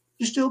luck,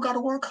 you still got to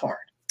work hard.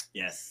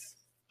 Yes.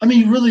 I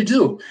mean, you really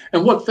do.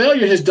 And what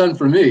failure has done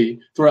for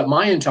me throughout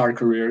my entire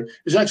career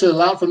is actually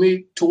allowed for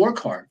me to work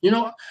hard.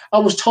 I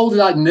was told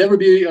that I'd never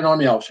be an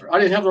Army officer. I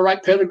didn't have the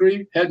right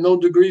pedigree, had no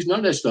degrees, none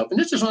of that stuff. And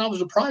this is when I was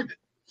a private.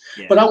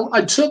 Yeah. But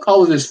I took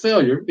all of this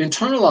failure,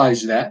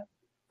 internalized that,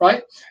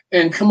 right?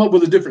 And come up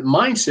with a different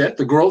mindset,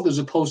 the growth as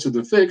opposed to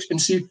the fix,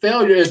 and see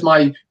failure as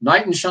my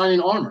knight in shining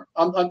armor.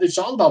 It's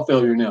all about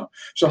failure now.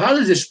 So how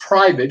did this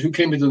private who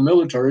came into the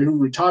military, who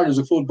retired as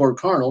a full-board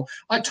colonel,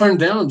 I turned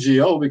down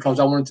GO because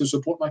I wanted to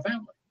support my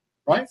family,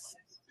 right?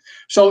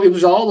 So it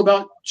was all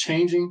about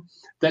changing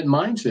that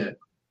mindset,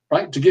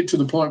 right? To get to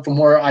the point from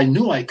where I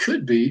knew I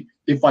could be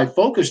if I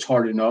focused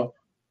hard enough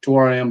to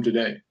where I am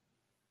today.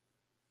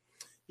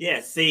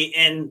 Yeah, see,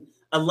 and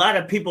a lot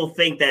of people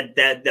think that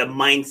the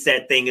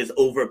mindset thing is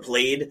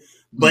overplayed,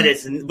 but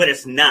it's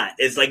not.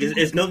 It's like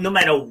it's no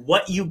matter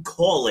what you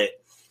call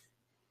it.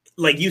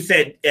 Like you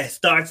said, it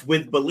starts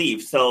with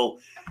belief. So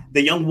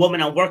the young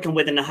woman I'm working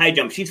with in the high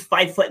jump, she's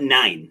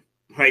 5'9",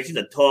 right? She's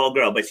a tall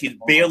girl, but she's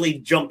barely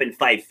jumping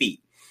 5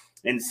 feet.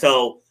 And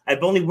so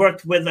I've only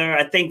worked with her,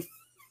 I think,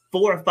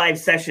 4 or 5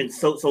 sessions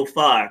so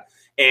far.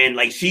 And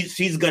like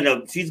she's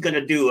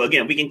gonna do,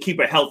 again, we can keep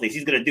her healthy.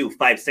 She's gonna do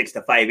 5'6"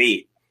 to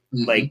 5'8".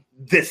 Like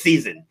this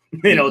season,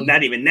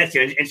 not even next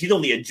year. And she's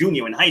only a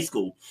junior in high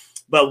school.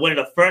 But one of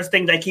the first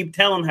things I keep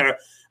telling her,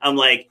 I'm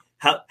like,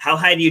 how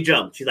high do you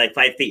jump? She's like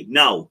 5 feet.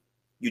 No,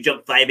 you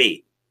jump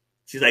 5'8".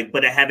 She's like,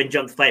 but I haven't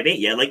jumped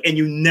 5'8" yet. Like, and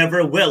you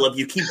never will if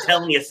you keep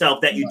telling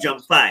yourself that you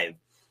jump 5.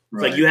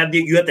 Right. Like you have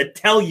to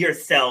tell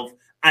yourself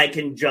I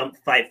can jump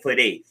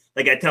 5'8".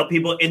 Like I tell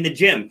people in the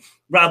gym,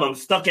 Rob, I'm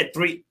stuck at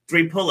three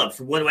pull-ups.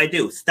 What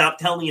do? Stop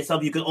telling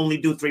yourself you can only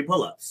do 3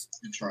 pull-ups.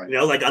 That's right.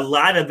 Like a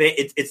lot of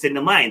it's in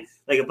the mind.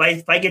 Like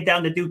if I get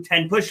down to do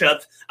 10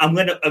 push-ups,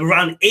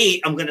 around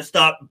 8, I'm gonna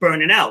start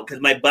burning out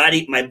because my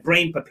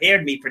brain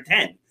prepared me for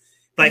 10. If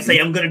I say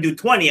I'm gonna do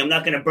 20, I'm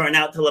not gonna burn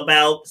out till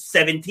about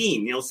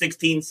 17,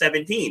 16,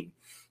 17.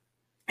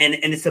 And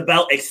it's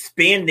about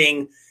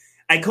expanding.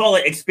 I call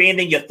it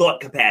expanding your thought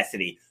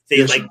capacity. So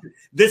yes, like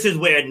this is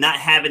where not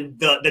having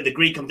the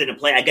degree comes into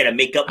play. I got to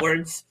make up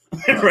words,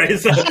 right?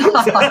 So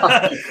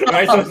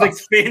it's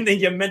expanding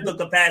your mental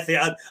capacity.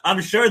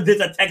 I'm sure there's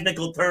a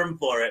technical term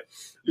for it,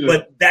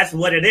 but that's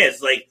what it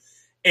is. Like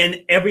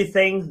in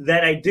everything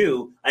that I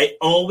do, I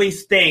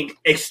always think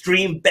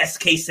extreme best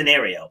case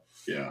scenario.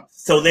 Yeah.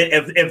 So that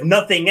if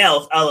nothing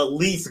else, I'll at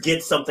least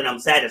get something I'm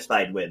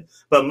satisfied with.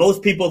 But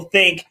most people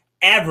think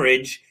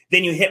average,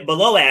 then you hit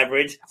below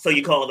average, so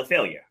you call it a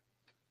failure.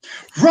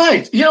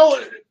 Right.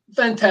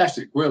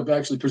 Fantastic way of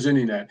actually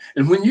presenting that.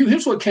 And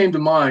here's what came to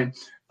mind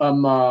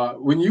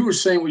when you were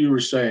saying what you were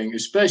saying,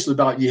 especially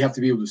about you have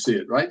to be able to see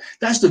it, right?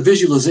 That's the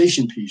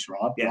visualization piece,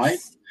 Rob, yes. right?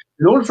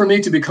 In order for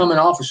me to become an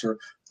officer,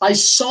 I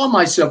saw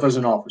myself as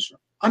an officer.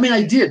 I mean,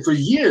 I did for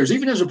years,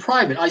 even as a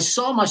private. I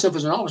saw myself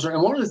as an officer.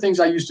 And one of the things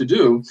I used to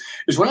do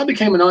is when I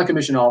became a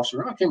non-commissioned officer,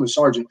 when I became a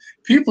sergeant,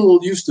 people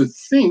used to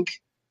think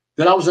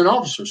that I was an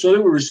officer. So they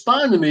would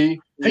respond to me,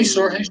 hey,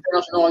 sir, hey, sir. I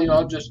said, no,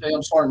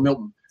 I'm Sergeant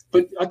Milton.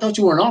 But I thought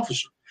you were an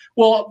officer.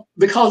 Well,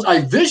 because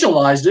I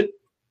visualized it,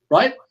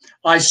 right?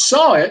 I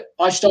saw it.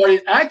 I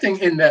started acting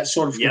in that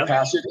sort of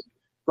capacity,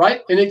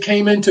 right? And it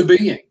came into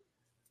being.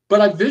 But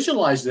I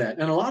visualized that.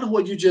 And a lot of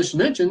what you just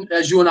mentioned,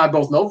 as you and I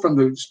both know from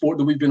the sport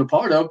that we've been a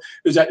part of,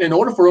 is that in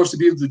order for us to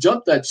be able to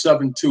jump that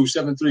 7'2",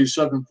 7'3",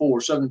 7'4",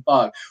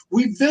 7'5",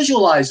 we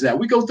visualize that.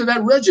 We go through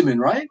that regimen,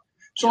 right?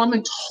 So I'm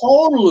in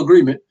total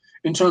agreement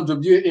in terms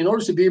of in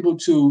order to be able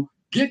to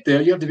get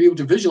there, you have to be able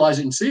to visualize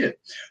it and see it.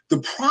 The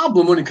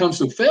problem when it comes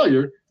to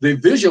failure, they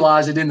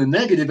visualize it in the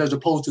negative as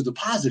opposed to the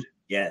positive.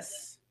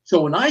 Yes.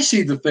 So when I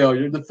see the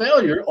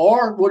failure,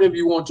 or whatever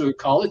you want to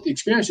call it, the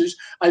experiences,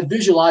 I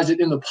visualize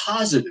it in the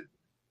positive,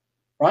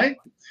 right?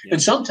 Yeah.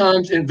 And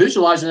sometimes in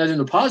visualizing that in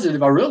the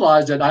positive, I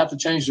realize that I have to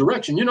change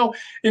direction. You know,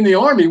 in the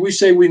Army, we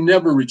say we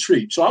never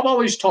retreat. So I've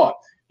always taught,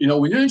 you know,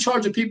 when you're in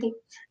charge of people,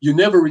 you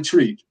never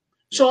retreat.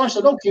 So I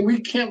said, okay, we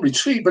can't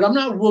retreat, but I'm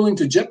not willing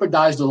to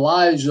jeopardize the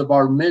lives of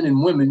our men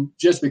and women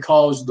just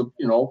because the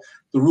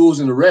rules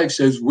and the regs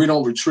says we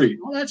don't retreat.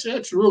 Well,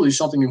 that's really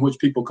something in which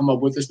people come up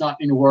with. It's not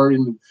anywhere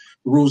in the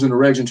rules and the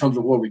regs in terms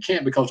of what we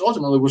can't, because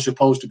ultimately we're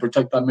supposed to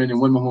protect our men and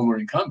women when we're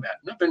in combat.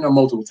 And I've been there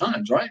multiple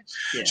times, right?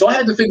 Yeah. So I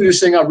had to figure this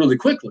thing out really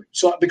quickly.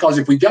 So because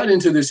if we got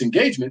into this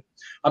engagement,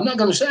 I'm not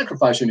going to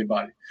sacrifice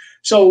anybody.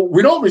 So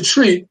we don't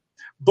retreat,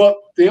 but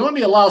the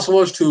Army allows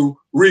for us to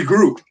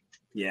regroup.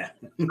 Yeah.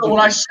 So what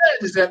I said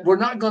is that we're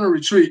not going to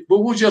retreat, but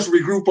we'll just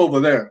regroup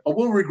over there, or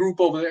we'll regroup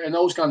over there, and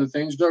those kind of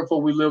things.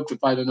 Therefore, we live to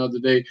fight another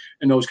day,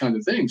 and those kind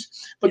of things.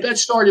 But that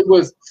started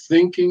with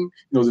thinking,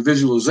 the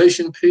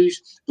visualization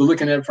piece, the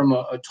looking at it from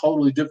a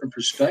totally different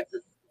perspective.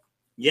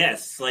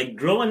 Yes, like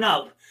growing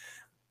up,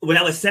 when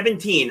I was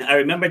 17, I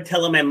remember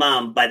telling my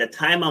mom, by the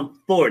time I'm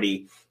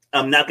 40,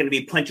 I'm not going to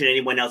be punching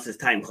anyone else's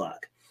time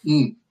clock.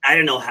 I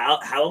don't know how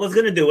I was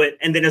going to do it.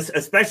 And then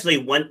especially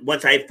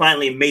once I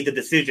finally made the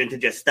decision to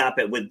just stop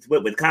it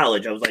with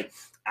college, I was like,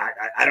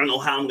 I don't know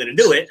how I'm going to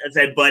do it. I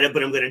said, but I'm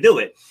going to do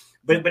it.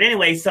 But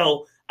anyway,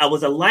 so I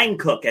was a line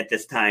cook at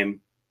this time,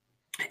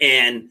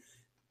 and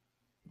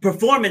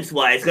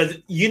performance-wise, because,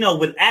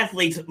 with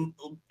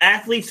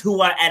athletes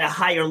who are at a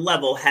higher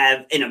level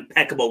have an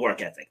impeccable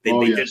work ethic.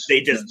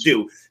 They just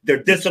do.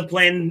 They're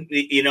disciplined,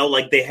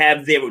 like they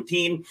have their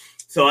routine.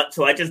 So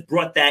I just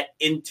brought that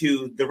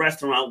into the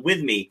restaurant with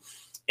me.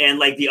 And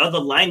like the other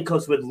line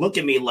cooks would look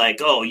at me like,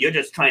 oh, you're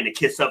just trying to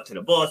kiss up to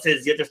the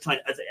bosses. You're just trying.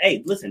 I said,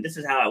 hey, listen, this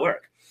is how I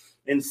work.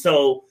 And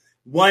so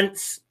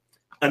once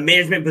a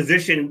management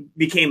position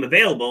became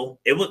available,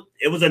 it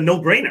was a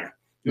no-brainer.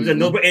 It was a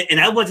no-brainer. And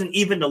I wasn't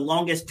even the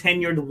longest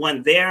tenured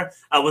one there.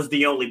 I was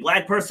the only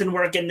Black person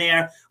working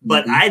there.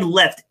 But I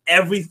left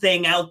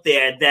everything out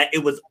there that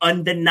it was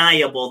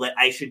undeniable that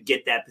I should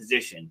get that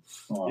position.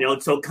 Wow.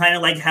 So kind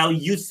of like how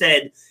you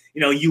said,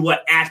 you were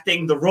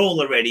acting the role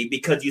already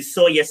because you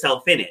saw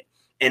yourself in it.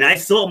 And I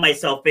saw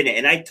myself in it.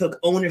 And I took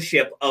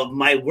ownership of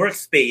my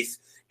workspace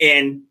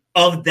and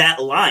of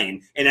that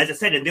line. And as I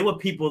said, and there were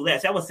people there.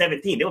 So I was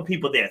 17. There were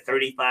people there,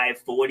 35,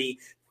 40,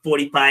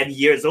 45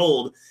 years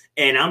old.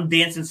 And I'm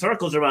dancing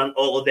circles around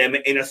all of them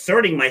and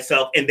asserting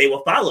myself, and they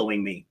were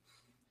following me,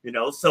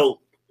 So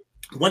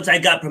once I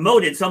got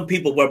promoted, some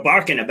people were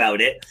barking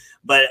about it,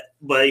 but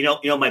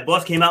my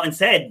boss came out and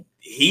said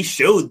he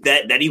showed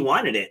that he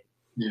wanted it.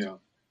 Yeah.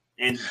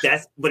 And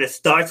but it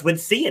starts with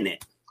seeing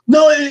it.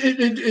 No,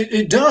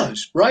 it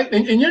does, right?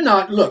 And you're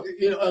not, look,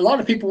 a lot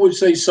of people would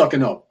say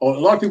sucking up, or a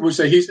lot of people would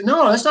say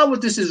no, that's not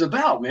what this is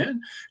about, man.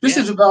 This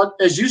is about,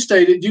 as you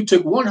stated, you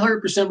took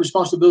 100%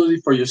 responsibility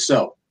for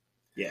yourself.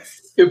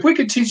 Yes. If we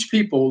could teach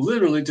people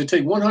literally to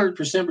take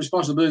 100%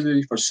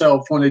 responsibility for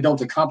self when they don't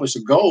accomplish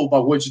a goal by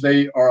which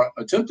they are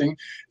attempting,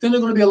 then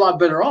they're going to be a lot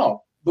better off.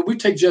 But we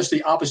take just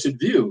the opposite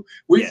view.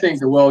 We think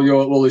that,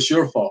 well, it's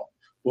your fault.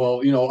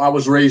 Well, I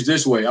was raised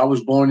this way. I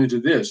was born into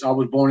this. I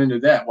was born into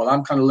that. Well,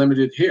 I'm kind of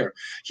limited here.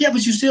 Yeah,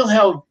 but you still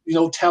have,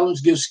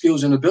 talents, gifts,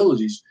 skills, and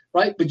abilities,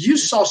 right? But you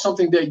saw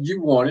something that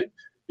you wanted,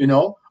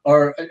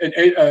 or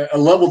a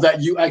level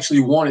that you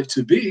actually wanted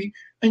to be.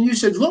 And you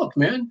said, look,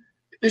 man,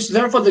 it's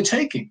there for the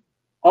taking.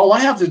 All I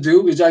have to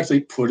do is actually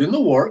put in the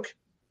work,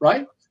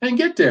 right, and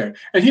get there.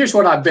 And here's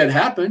what I bet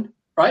happened,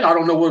 right? I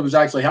don't know what was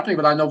actually happening,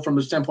 but I know from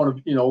the standpoint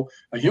of,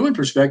 a human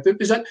perspective,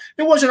 is that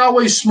it wasn't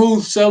always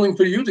smooth sailing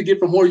for you to get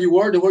from where you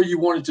were to where you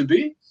wanted to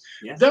be.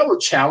 Yeah. There were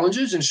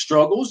challenges and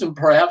struggles and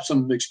perhaps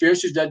some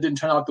experiences that didn't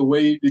turn out the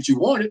way that you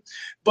wanted,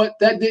 but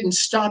that didn't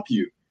stop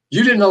you.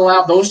 You didn't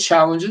allow those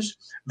challenges,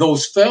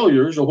 those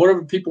failures, or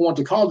whatever people want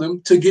to call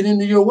them, to get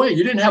into your way.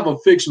 You didn't have a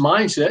fixed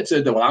mindset,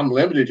 said, well, I'm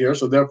limited here,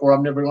 so therefore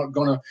I'm never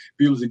going to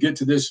be able to get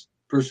to this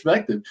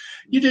perspective.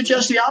 You did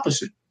just the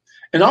opposite.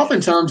 And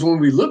oftentimes when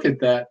we look at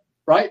that,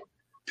 right,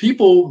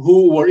 people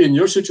who were in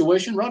your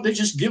situation, Rob, they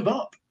just give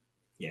up.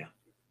 Yeah.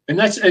 And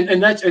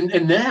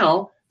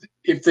now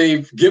if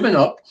they've given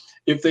up,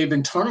 if they've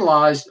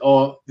internalized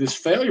this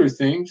failure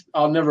thing,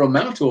 I'll never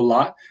amount to a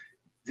lot,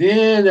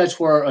 then that's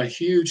where a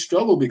huge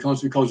struggle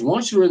becomes, because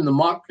once you're in the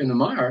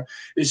mire,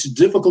 it's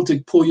difficult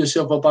to pull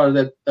yourself up out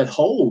of that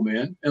hole,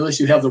 man, unless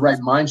you have the right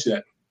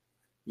mindset.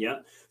 Yeah.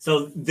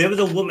 So there was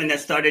a woman that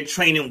started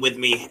training with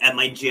me at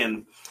my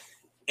gym,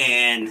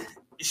 and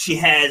she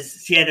had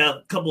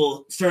a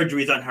couple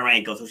surgeries on her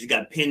ankle. So she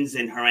got pins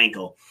in her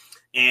ankle,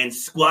 and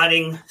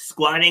squatting.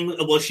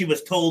 Well, she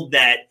was told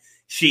that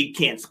she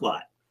can't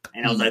squat.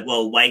 And I was like,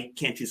 well, why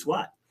can't you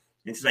squat?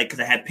 And she's like, because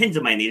I had pins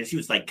in my knees. And she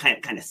was like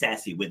kind of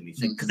sassy with me.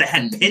 She's like, because I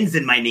had pins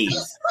in my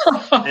knees.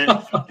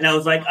 and I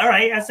was like, all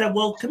right. I said,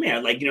 well, come here.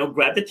 Like,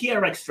 grab the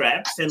TRX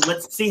straps and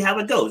let's see how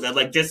it goes. I was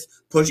like, just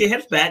push your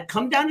hips back,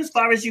 come down as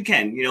far as you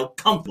can,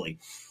 comfortably.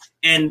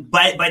 And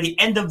by the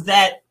end of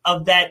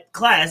that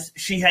class,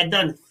 she had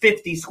done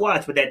 50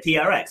 squats with that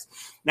TRX.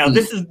 Now,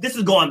 this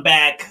is going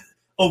back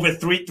over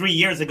three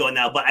years ago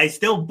now, but I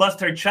still bust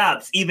her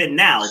chops even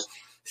now.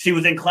 She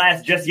was in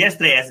class just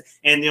yesterday,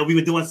 and we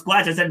were doing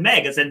squats. I said,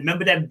 Meg,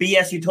 remember that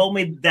BS you told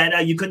me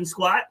that you couldn't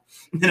squat?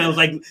 And I was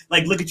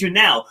like, look at you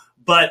now.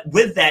 But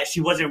with that, she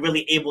wasn't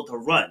really able to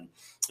run.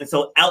 And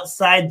so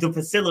outside the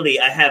facility,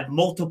 I have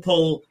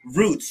multiple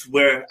routes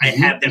where I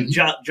have them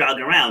jog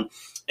around.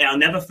 And I'll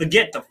never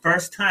forget the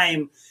first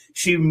time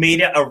she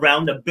made it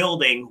around the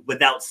building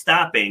without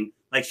stopping.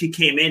 Like, she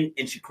came in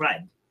and she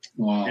cried.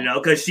 Wow.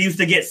 Because she used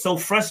to get so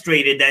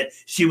frustrated that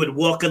she would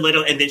walk a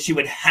little and then she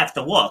would have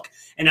to walk.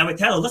 And I would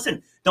tell her,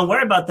 listen, don't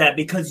worry about that,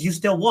 because you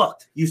still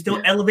walked. You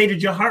still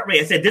elevated your heart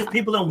rate. I said, there's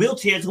people in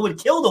wheelchairs who would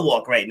kill the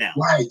walk right now.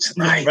 Right.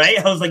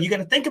 I was like, you got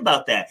to think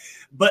about that.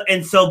 But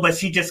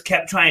she just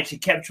kept trying. She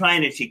kept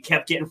trying and she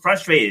kept getting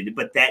frustrated.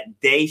 But that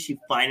day she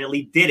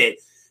finally did it.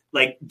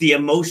 Like, the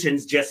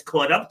emotions just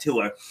caught up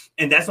to her.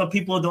 And that's what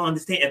people don't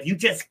understand. If you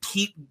just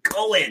keep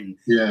going,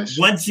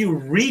 once you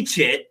reach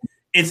it,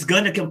 it's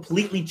going to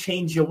completely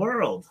change your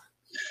world.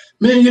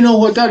 Man, you know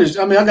what that is?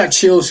 I mean, I got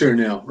chills here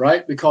now,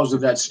 right? Because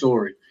of that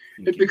story.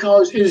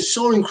 Because it is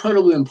so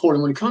incredibly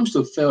important when it comes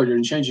to failure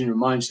and changing your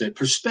mindset.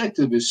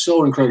 Perspective is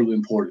so incredibly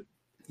important,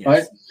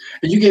 right?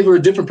 And you gave her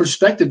a different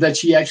perspective that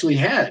she actually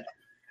had.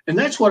 And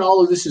that's what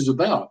all of this is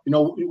about.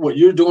 What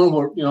you're doing,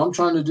 what I'm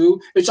trying to do,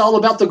 it's all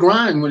about the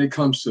grind when it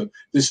comes to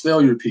this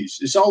failure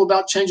piece. It's all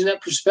about changing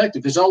that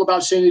perspective. It's all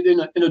about seeing it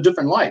in a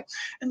different light,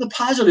 and the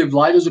positive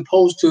light as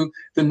opposed to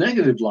the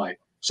negative light.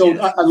 So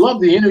I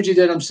love the energy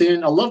that I'm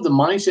seeing. I love the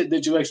mindset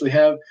that you actually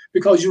have,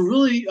 because you're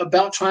really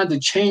about trying to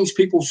change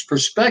people's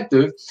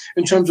perspective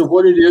in terms of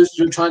what it is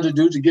you're trying to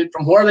do to get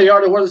from where they are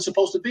to where they're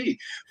supposed to be.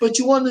 But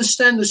you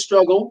understand the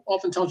struggle,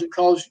 oftentimes,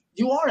 because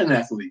you are an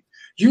athlete.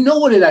 You know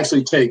what it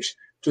actually takes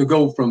to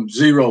go from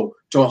 0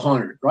 to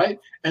 100, right?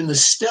 And the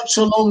steps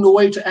along the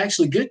way to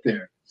actually get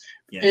there.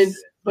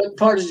 But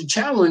part of the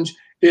challenge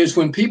is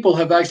when people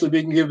have actually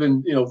been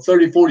given,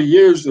 30, 40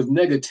 years of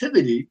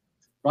negativity,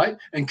 right,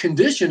 and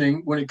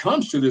conditioning when it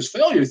comes to this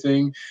failure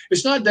thing.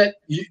 It's not that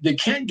they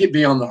can't get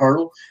beyond the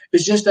hurdle.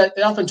 It's just that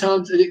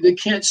oftentimes they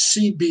can't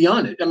see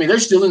beyond it. I mean, they're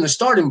still in the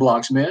starting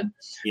blocks, man.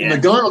 And the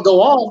gun will go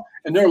off,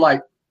 and they're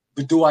like,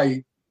 but do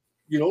I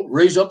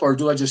raise up, or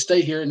do I just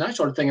stay here, and that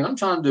sort of thing. And I'm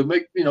trying to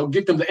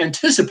get them to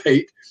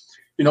anticipate,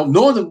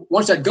 knowing that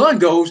once that gun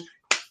goes,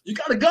 you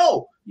got to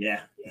go.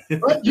 Yeah.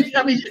 Right?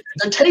 I mean,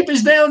 the tape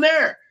is down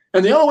there.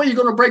 And the only way you're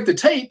going to break the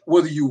tape,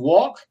 whether you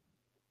walk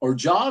or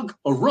jog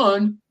or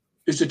run,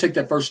 is to take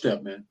that first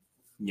step, man.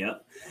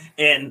 Yep.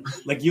 And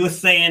like you were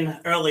saying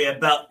earlier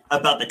about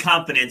the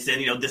confidence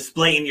and,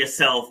 displaying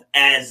yourself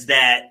as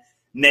that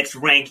next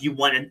rank you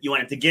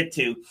wanted to get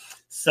to.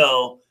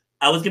 So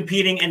I was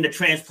competing in the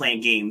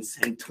transplant games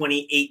in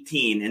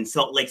 2018 in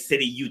Salt Lake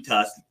City,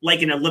 Utah,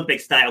 like an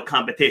Olympic style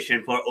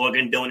competition for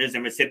organ donors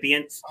and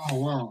recipients. Oh,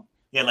 wow.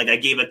 Yeah, like I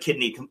gave a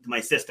kidney to my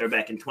sister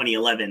back in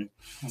 2011.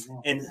 Oh,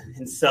 wow.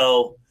 And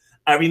so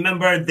I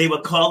remember they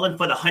were calling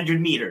for the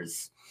 100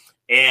 meters.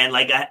 And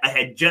like I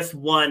had just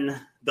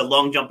won the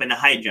long jump and the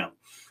high jump.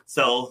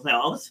 So I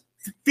was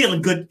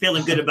feeling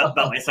good about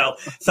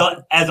myself.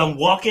 So as I'm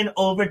walking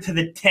over to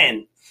the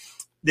tent,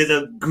 there's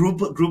a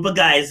group of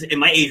guys in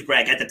my age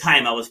bracket. At the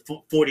time, I was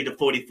 40 to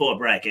 44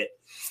 bracket.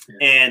 Yeah.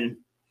 And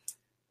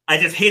I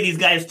just hear these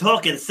guys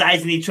talking,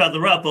 sizing each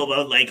other up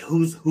over like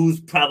who's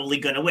probably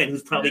going to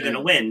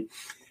win,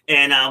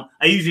 And I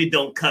usually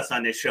don't cuss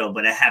on this show,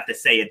 but I have to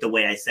say it the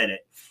way I said it.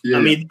 Yeah.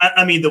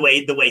 I mean the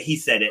way he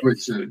said it.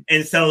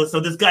 And so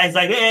this guy's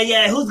like,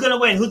 yeah, who's gonna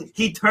win?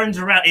 He turns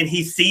around and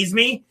he sees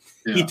me.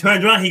 Yeah. He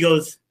turns around, he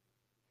goes,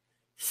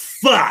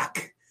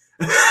 fuck.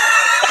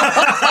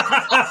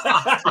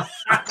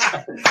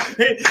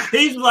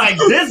 He's like,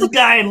 this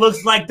guy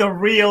looks like the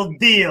real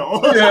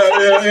deal.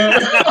 Yeah.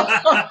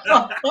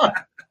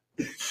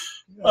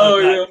 Oh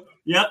yeah.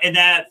 Yep. And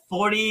at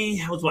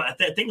 40, I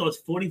think it was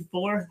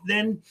 44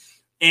 then.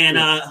 And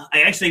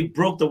I actually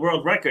broke the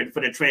world record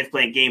for the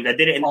transplant games. I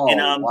did it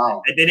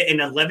I did it in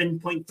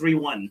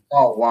 11.31.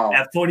 Oh wow!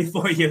 At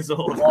 44 years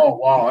old. Oh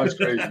wow, that's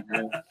crazy,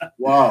 man.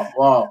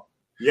 Wow.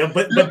 Yeah,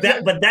 but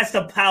that's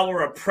the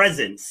power of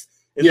presence.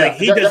 It's like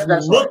he just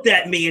looked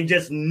at me and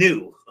just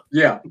knew.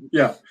 Yeah.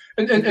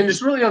 And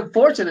it's really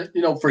unfortunate,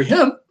 for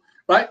him,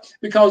 right?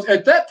 Because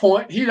at that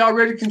point, he'd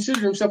already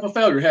considered himself a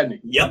failure, hadn't he?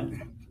 Yep.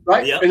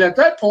 Right. Yep. And at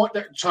that point,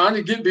 trying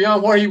to get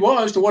beyond where he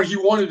was to where he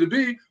wanted to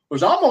be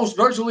was almost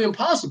virtually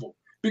impossible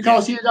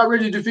because he had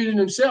already defeated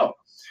himself.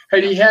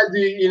 Had he had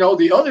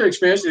the other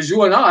experience, as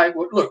you and I,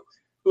 look,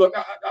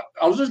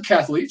 I was a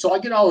Catholic, so I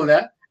get all of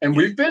that. And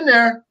we've been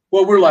there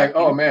where we're like,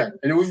 oh, man.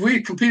 And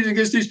we competed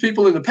against these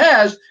people in the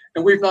past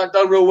and we've not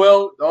done real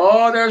well.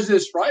 Oh, there's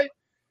this, right?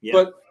 Yep.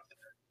 But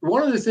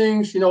one of the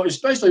things,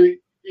 especially,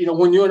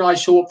 when you and I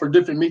show up for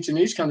different meets and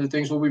these kinds of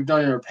things, what we've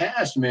done in our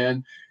past,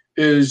 man,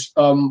 is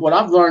what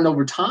I've learned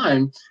over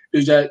time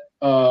is that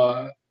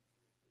I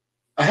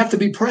have to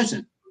be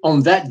present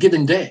on that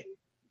given day.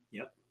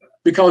 Yep.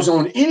 Because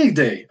on any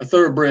day, a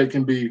thoroughbred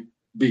can be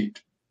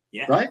beat.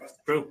 Yeah. Right?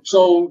 True.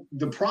 So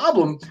the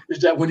problem is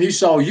that when he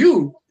saw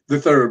you, the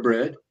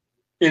thoroughbred,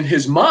 in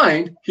his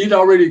mind, he'd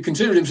already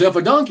considered himself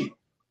a donkey.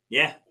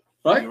 Yeah.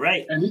 Right? You're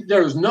right. And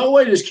there was no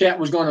way this cat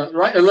was going to,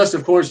 right? Unless,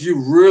 of course, you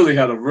really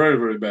had a very,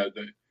 very bad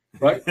day.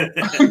 Right?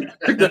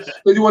 That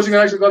he wasn't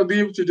actually going to be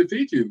able to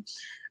defeat you.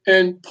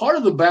 And part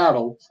of the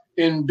battle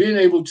in being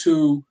able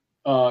to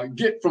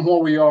get from where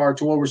we are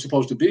to where we're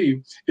supposed to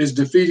be is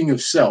defeating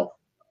of self,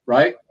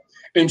 right?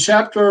 In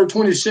chapter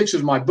 26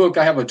 of my book,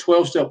 I have a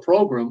 12-step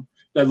program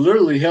that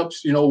literally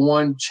helps,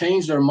 one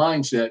change their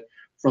mindset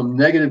from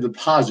negative to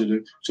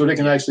positive so they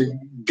can actually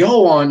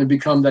go on and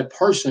become that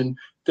person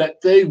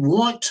that they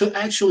want to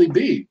actually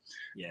be.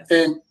 Yes.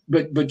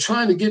 But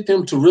trying to get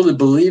them to really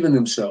believe in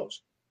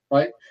themselves,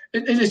 right?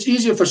 And it's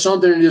easier for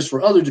some than it is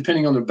for others,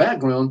 depending on their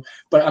background.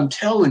 But I'm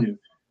telling you,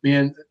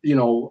 man,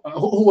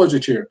 who was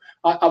it here?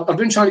 I've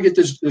been trying to get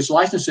this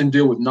licensing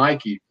deal with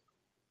Nike.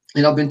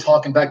 And I've been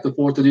talking back and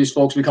forth to these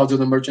folks because of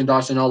the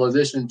merchandise and all of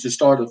this, and to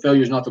start a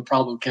failure is not the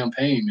problem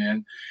campaign,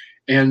 man.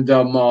 And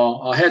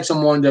I had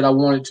someone that I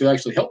wanted to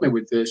actually help me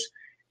with this.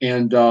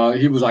 And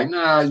he was like,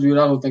 nah, dude,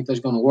 I don't think that's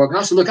going to work. And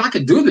I said, look, I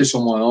could do this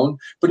on my own,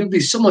 but it'd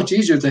be so much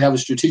easier to have a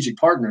strategic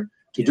partner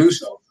to do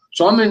so.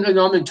 So I'm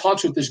in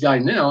talks with this guy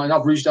now, and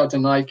I've reached out to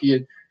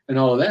Nike and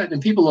all of that.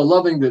 And people are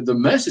loving the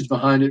message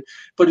behind it.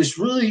 But it's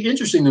really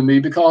interesting to me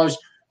because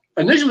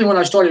initially when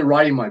I started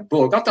writing my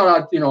book, I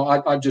thought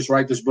I'd just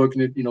write this book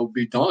and it,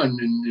 be done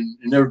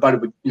and everybody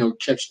would,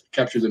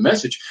 capture the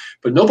message.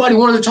 But nobody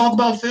wanted to talk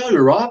about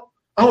failure, Rob.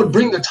 I would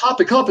bring the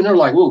topic up and they're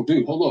like, whoa,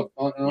 dude, hold up.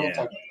 I don't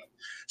talk about that.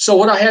 So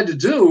what I had to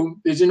do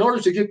is, in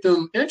order to get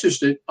them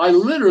interested, I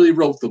literally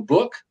wrote the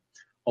book,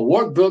 a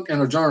workbook,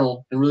 and a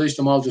journal and released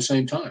them all at the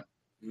same time.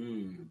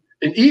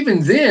 And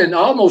even then, I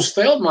almost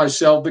failed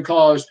myself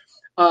because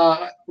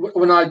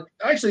when I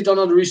actually done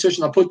all the research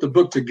and I put the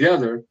book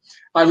together,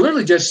 I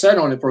literally just sat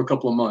on it for a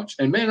couple of months.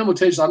 And man, I'm gonna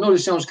tell you, I know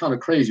this sounds kind of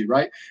crazy,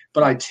 right?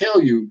 But I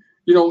tell you,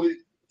 you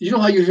know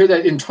how you hear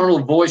that internal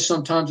voice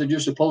sometimes that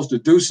you're supposed to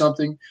do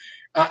something.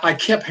 I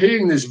kept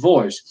hearing this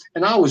voice,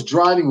 and I was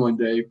driving one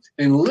day,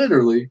 and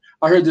literally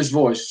I heard this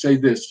voice say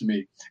this to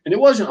me. And it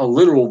wasn't a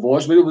literal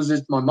voice, but it was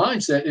my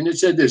mindset. And it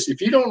said this: if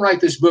you don't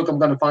write this book, I'm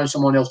going to find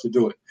someone else to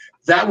do it.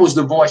 That was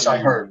the voice I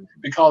heard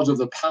because of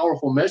the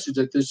powerful message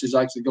that this is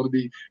actually going to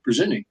be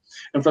presenting.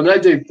 And from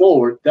that day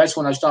forward, that's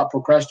when I stopped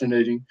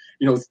procrastinating.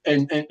 And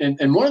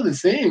one of the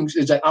things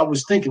is that I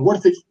was thinking, what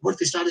if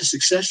it's not as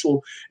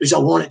successful as I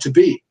want it to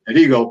be? An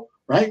ego,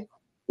 right?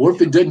 What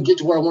if it doesn't get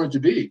to where I want it to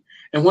be?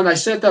 And when I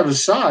set that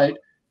aside,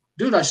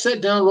 dude, I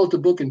sat down, wrote the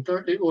book in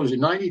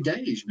 90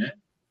 days, man.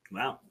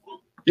 Wow.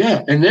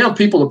 Yeah. And now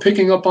people are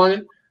picking up on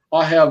it. A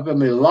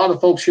lot of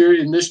folks here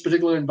in this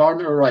particular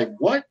environment are like,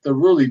 what? They're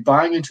really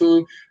buying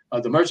into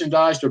the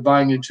merchandise. They're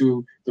buying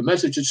into the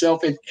message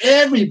itself. And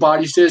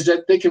everybody says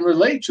that they can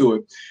relate to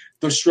it.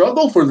 The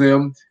struggle for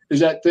them is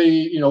that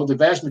the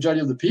vast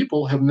majority of the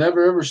people have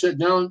never, ever sat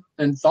down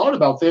and thought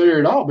about failure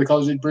at all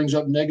because it brings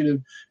up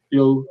negative,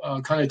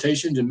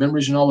 connotations and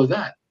memories and all of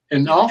that.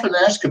 And I often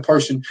ask a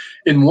person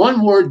in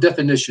one word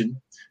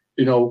definition,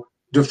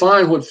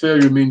 define what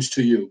failure means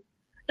to you.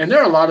 And there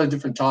are a lot of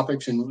different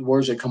topics and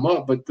words that come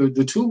up, but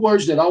the two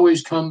words that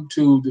always come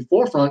to the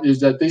forefront is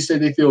that they say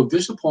they feel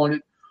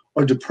disappointed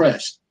or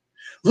depressed.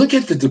 Look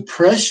at the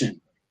depression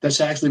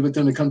that's actually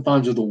within the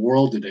confines of the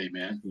world today,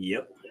 man.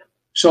 Yep.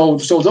 So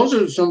those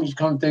are some of the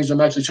kind of things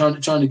I'm actually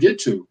trying to get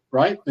to,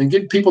 right? And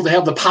get people to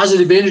have the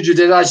positive energy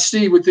that I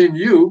see within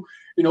you,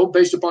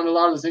 based upon a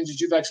lot of the things that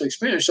you've actually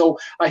experienced. So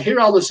I hear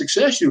all the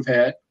success you've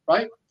had,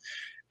 right?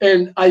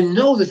 And I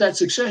know that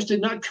success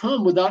did not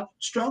come without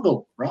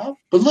struggle, Rob.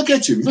 But look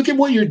at you. Look at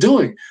what you're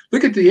doing.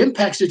 Look at the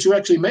impacts that you're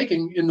actually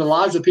making in the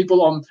lives of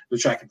people on the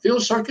track and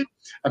field circuit.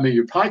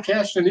 Your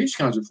podcast and these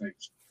kinds of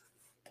things.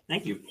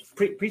 Thank you.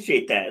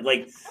 Appreciate that.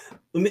 Like,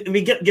 let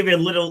me give you a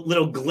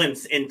little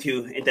glimpse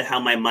into how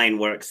my mind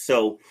works.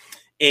 So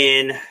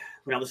when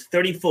I was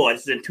 34,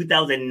 this is in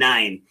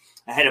 2009,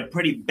 I had a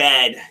pretty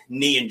bad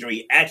knee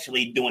injury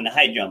actually doing the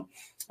high jump.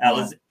 I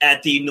was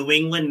at the New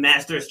England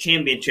Masters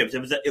Championships.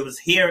 It was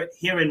here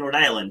in Rhode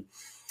Island,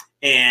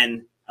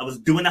 and I was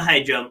doing the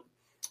high jump.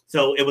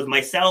 So it was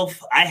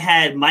myself. I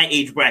had my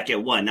age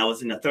bracket won. I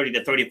was in the 30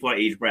 to 34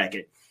 age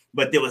bracket,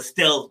 but there was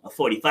still a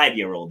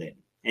 45-year-old in.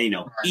 And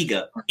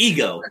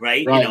ego,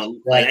 right? Right,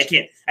 Like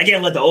I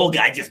can't let the old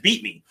guy just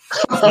beat me.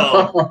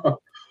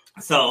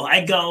 So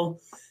I go,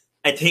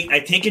 I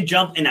take a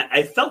jump, and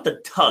I felt a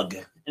tug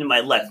in my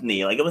left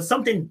knee. Like it was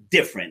something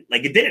different.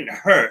 Like it didn't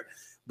hurt,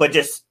 but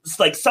just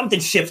like something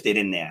shifted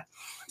in there.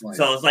 Right.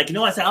 So I was like, you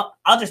know what? I said,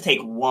 I'll just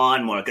take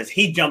one more, because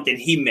he jumped and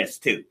he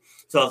missed too.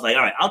 So I was like,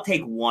 all right, I'll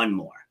take one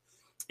more.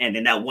 And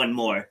then that one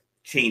more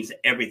changed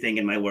everything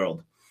in my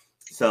world.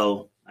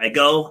 So I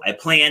go, I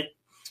plant,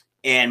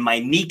 and my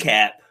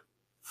kneecap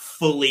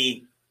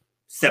fully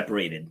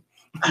separated.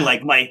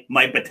 Like my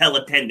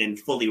patella tendon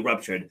fully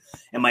ruptured,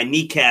 and my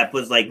kneecap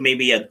was like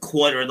maybe a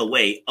quarter of the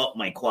way up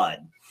my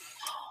quad.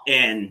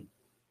 And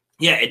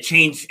yeah, it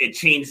changed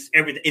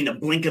everything in the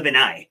blink of an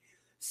eye.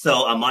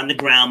 So I'm on the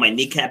ground, my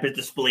kneecap is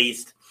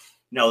displaced.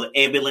 The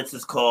ambulance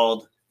is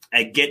called.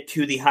 I get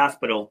to the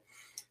hospital,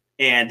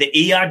 and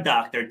the ER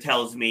doctor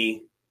tells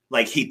me,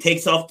 like, he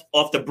takes off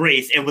the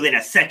brace, and within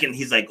a second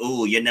he's like,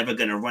 "Oh, you're never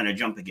gonna run or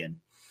jump again."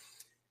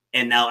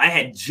 And now I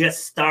had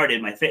just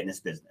started my fitness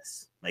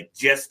business, like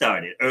just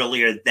started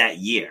earlier that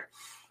year.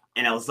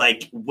 And I was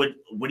like, what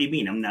do you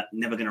mean? I'm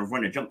never going to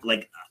run or jump?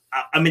 Like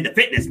I'm into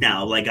fitness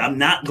now. Like I'm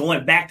not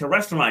going back to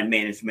restaurant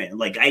management.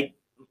 Like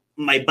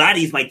my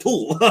body's my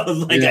tool. I was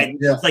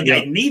like,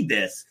 I need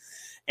this.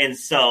 And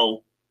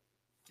so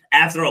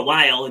after a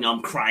while,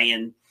 I'm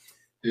crying,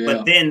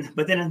 but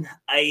then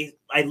I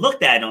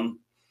looked at him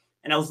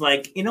and I was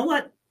like, you know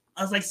what?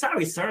 I was like,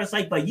 sorry, sir. It's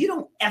like, but you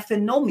don't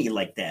effing know me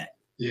like that.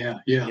 Yeah.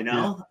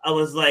 I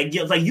was like,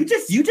 you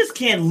just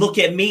can't look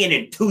at me and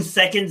in 2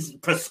 seconds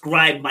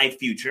prescribe my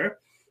future.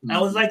 Mm-hmm.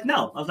 I was like,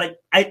 no. I was like,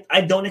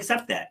 I don't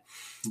accept that.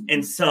 Mm-hmm.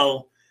 And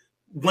so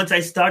once I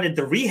started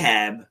the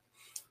rehab,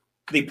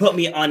 they put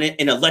me on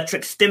an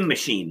electric stim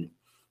machine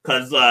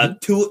because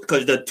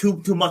the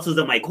two muscles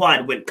of my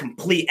quad went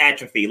complete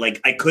atrophy.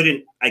 Like I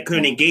couldn't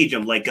engage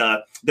them. Like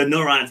the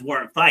neurons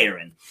weren't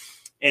firing.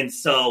 And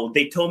so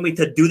they told me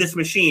to do this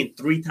machine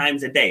 3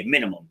 times a day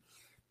minimum.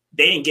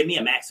 They didn't give me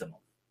a maximum.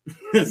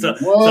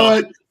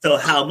 So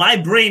how my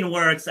brain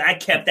works, I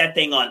kept that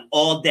thing on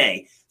all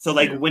day. So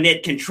like when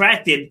it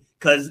contracted,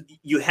 because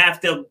you have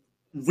to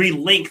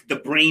relink the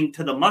brain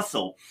to the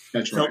muscle.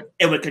 That's so right.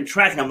 It would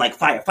contract, and I'm like,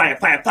 fire,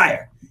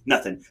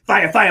 nothing.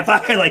 Fire.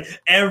 Like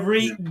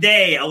every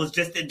day I was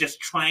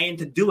just trying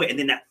to do it. And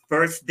then that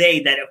first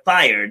day that it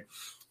fired,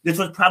 this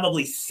was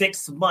probably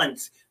 6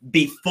 months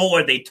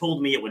before they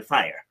told me it would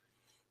fire.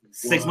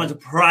 6 months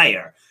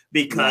prior,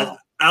 because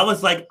I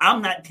was like,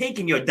 I'm not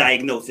taking your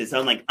diagnosis.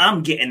 I'm like,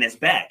 I'm getting this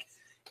back.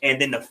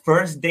 And then the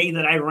first day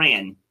that I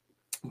ran,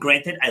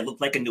 granted, I looked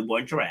like a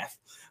newborn giraffe,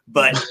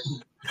 but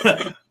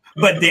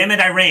damn it,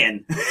 I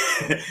ran.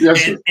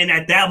 Yes, and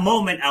at that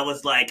moment, I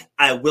was like,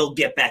 I will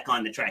get back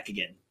on the track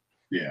again.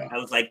 Yeah. I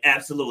was like,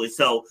 absolutely.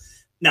 So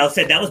now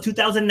said that was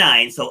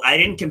 2009. So I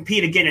didn't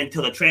compete again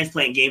until the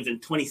transplant games in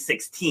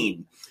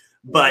 2016.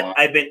 But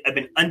I've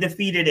been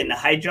undefeated in the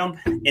high jump,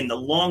 in the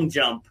long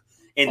jump,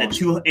 in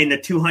the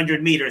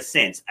 200 meters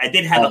since. I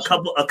did have a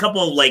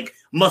couple of like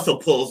muscle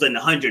pulls in the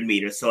 100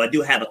 meters, so I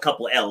do have a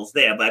couple L's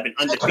there. But I've been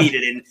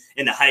undefeated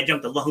in the high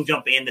jump, the long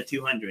jump, and the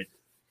 200.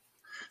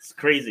 It's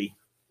crazy.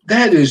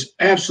 That is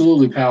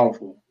absolutely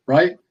powerful,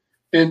 right?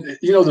 And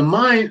the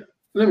mind.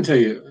 Let me tell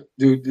you,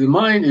 dude, the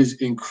mind is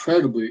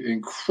incredibly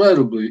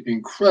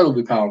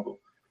powerful,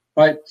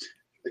 right?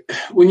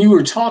 When you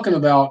were talking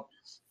about,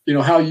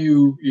 how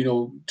you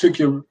took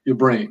your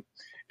brain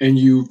and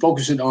you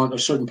focus it on a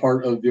certain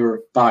part of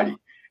your body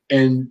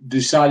and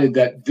decided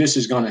that this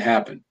is going to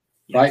happen,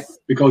 right?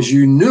 Because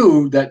you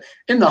knew that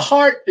in the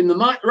heart, in the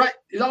mind, right?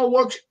 It all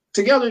works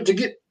together to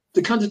get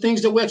the kinds of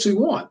things that we actually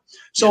want.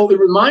 So it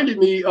reminded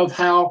me of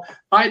how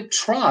I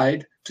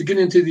tried to get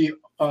into the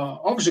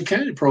officer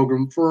candidate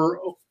program for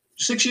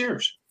 6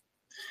 years.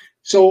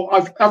 So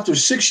after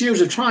 6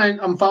 years of trying,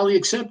 I'm finally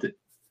accepted.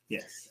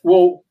 Yes.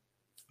 Well,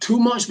 2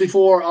 months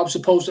before I was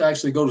supposed to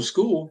actually go to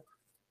school,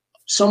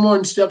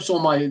 someone steps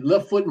on my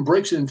left foot and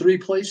breaks it in 3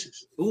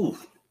 places. Ooh.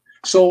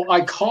 So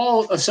I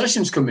called a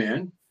sessions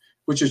command,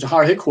 which is the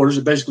higher headquarters,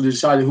 that basically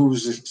decided who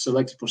was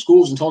selected for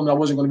schools, and told me I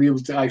wasn't going to be able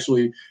to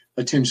actually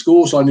attend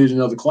school, so I needed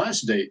another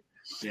class date.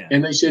 Yeah.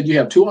 And they said, you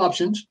have 2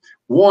 options.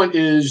 One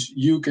is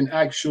you can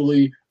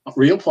actually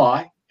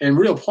reapply. And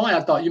reapply,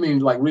 I thought you mean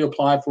like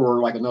reapply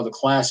for like another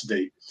class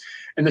date.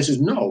 And they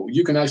says, no,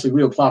 you can actually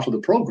reapply for the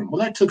program.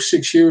 Well, that took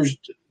 6 years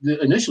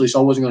initially, so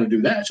I wasn't going to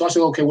do that. So I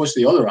said, okay, what's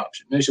the other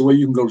option? And they said, well,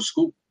 you can go to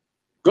school.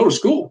 Go to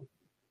school.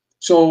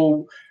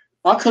 So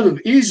I could have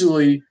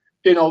easily,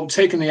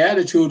 taken the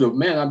attitude of,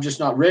 man, I'm just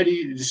not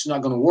ready. This is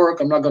not going to work.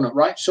 I'm not going to,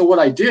 right? So what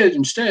I did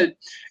instead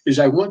is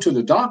I went to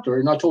the doctor,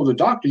 and I told the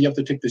doctor, you have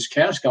to take this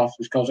cast off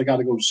because I got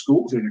to go to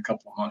school in a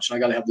couple of months, and I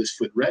got to have this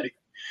foot ready.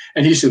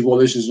 And he said, well,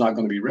 this is not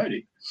going to be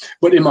ready.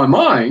 But in my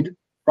mind,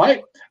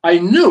 right, I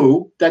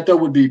knew that there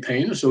would be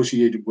pain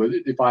associated with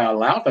it if I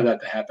allowed for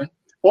that to happen.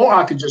 Or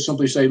I could just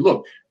simply say,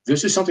 look,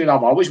 this is something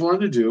I've always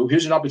wanted to do.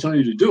 Here's an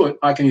opportunity to do it.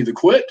 I can either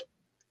quit,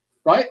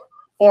 right,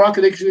 or I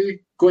could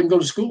actually go ahead and go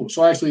to school.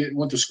 So I actually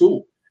went to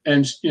school.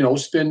 and,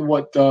 spend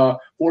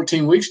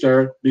 14 weeks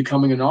there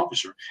becoming an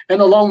officer.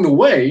 And along the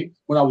way,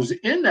 when I was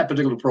in that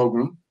particular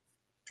program,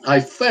 I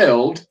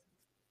failed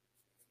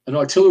an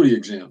artillery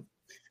exam.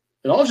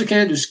 At Officer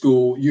Candidate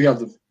School, you have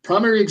the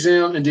primary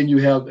exam, and then you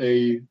have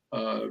a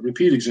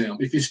repeat exam.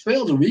 If you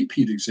fail the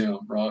repeat exam,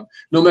 Rob,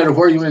 no matter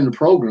where you're in the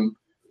program,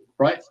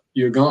 right,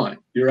 you're gone.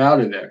 You're out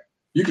of there.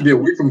 You could be a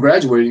week from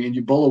graduating, and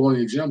you blow one of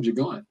the exams, you're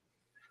gone.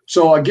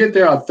 So I get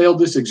there, I failed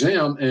this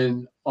exam,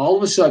 and all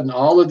of a sudden,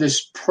 all of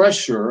this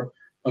pressure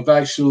of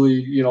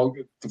actually,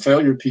 the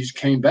failure piece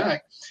came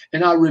back.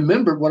 And I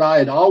remembered what I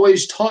had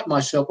always taught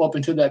myself up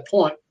until that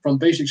point from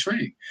basic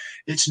training.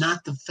 It's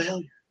not the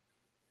failure.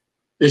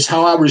 It's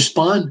how I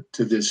respond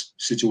to this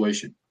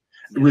situation.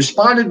 I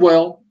responded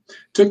well,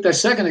 took that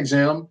second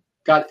exam,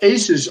 got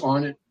aces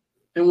on it,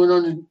 and went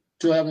on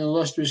to have an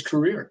illustrious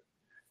career.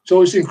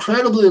 So it's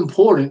incredibly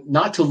important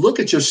not to look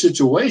at your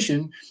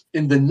situation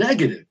in the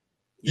negative.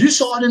 You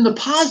saw it in the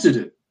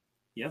positive.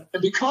 Yep.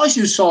 And because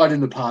you saw it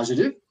in the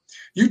positive,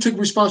 you took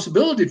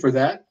responsibility for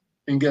that.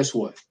 And guess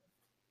what?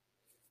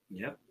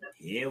 Yep.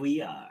 Here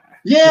we are.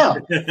 Yeah.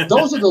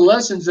 Those are the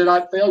lessons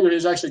that failure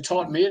has actually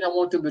taught me, and I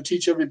want them to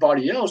teach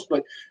everybody else.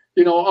 But,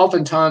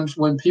 oftentimes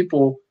when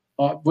people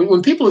are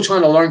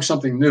trying to learn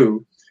something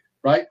new,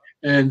 right,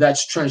 and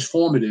that's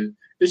transformative,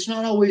 it's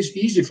not always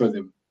easy for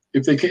them.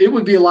 If they can, it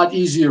would be a lot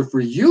easier for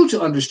you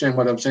to understand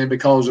what I'm saying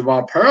because of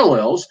our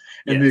parallels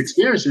and the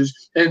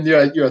experiences and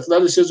your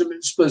athleticism,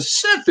 and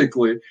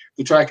specifically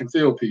the track and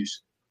field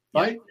piece,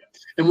 right?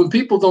 And when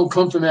people don't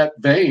come from that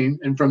vein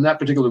and from that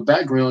particular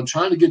background,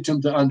 trying to get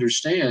them to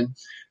understand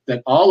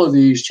that all of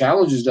these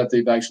challenges that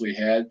they've actually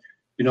had,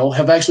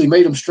 have actually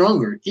made them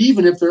stronger,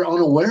 even if they're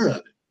unaware of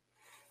it.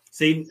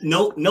 See,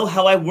 know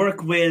how I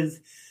work with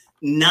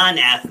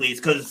non-athletes,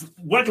 because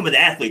working with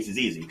athletes is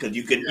easy because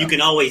you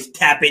can always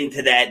tap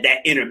into that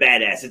inner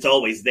badass. It's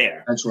always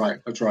there. That's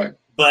right.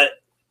 But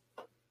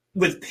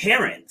with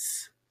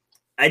parents,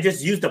 I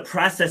just use the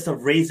process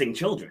of raising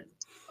children.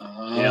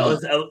 I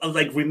was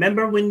like,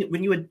 remember when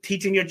you were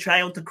teaching your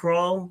child to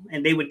crawl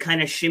and they would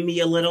kind of shimmy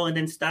a little and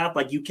then stop?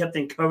 Like, you kept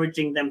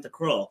encouraging them to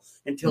crawl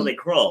until they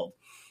crawled.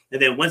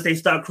 And then once they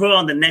start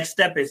crawling, the next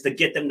step is to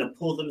get them to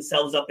pull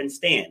themselves up and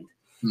stand.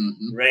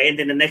 Mm-hmm. Right. And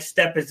then the next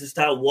step is to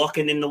start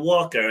walking in the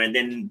walker, and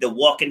then the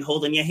walking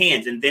holding your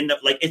hands. And then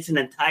it's an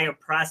entire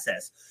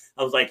process.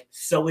 I was like,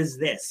 so is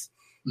this.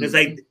 It's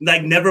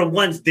like never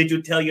once did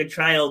you tell your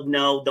child,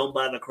 no, don't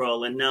bother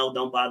crawling. No,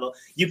 don't bother.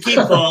 You keep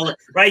falling,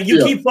 right?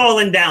 You keep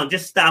falling down.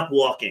 Just stop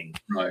walking.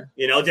 Right.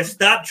 Just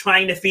stop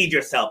trying to feed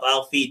yourself.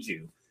 I'll feed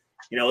you.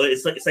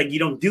 It's like you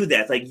don't do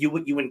that. It's like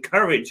you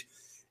encourage,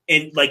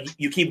 and like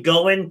you keep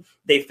going.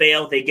 They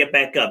fail. They get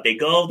back up. They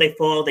go. They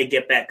fall. They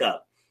get back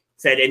up.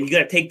 Said, and you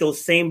got to take those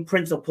same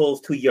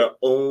principles to your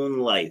own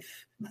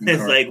life.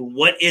 It's like,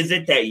 what is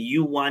it that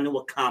you want to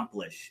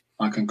accomplish?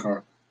 I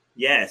concur.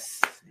 Yes.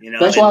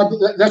 That's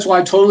why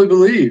I totally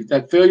believe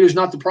that failure is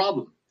not the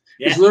problem.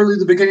 Yeah. It's literally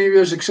the beginning of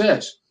your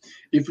success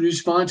if you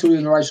respond to it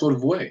in the right sort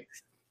of way.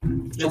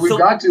 So we've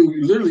got to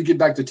literally get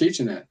back to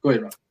teaching that. Go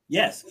ahead, Rob.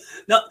 Yes.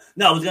 No,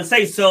 I was going to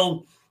say,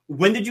 so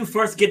when did you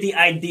first get the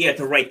idea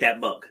to write that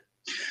book?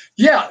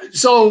 Yeah.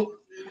 So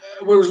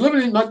we was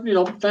living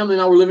in, family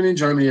and I were living in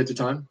Germany at the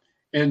time.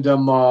 And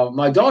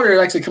my daughter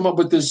had actually come up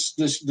with this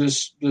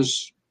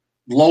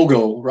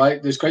logo,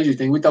 right? This crazy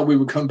thing. We thought we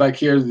would come back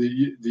here to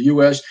the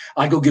U.S.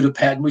 I go get a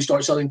patent. We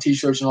start selling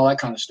T-shirts and all that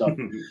kind of stuff.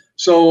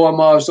 So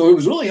it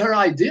was really her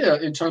idea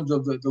in terms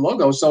of the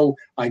logo. So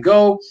I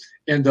go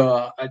and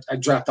I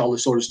draft all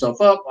this sort of stuff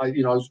up. I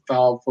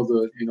filed for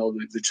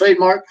the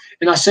trademark,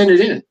 and I sent it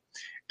in.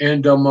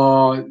 And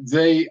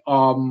they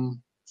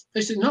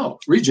said no,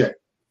 reject.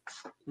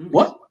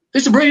 What?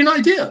 It's a brilliant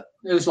idea.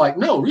 It's like,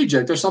 no,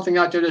 reject. There's something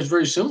out there that's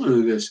very similar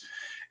to this.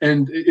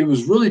 And it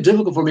was really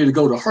difficult for me to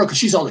go to her because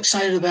she's all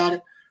excited about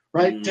it,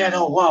 right? Dad,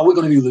 oh, wow, we're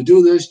going to be able to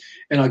do this.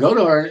 And I go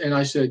to her and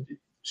I said,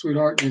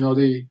 sweetheart,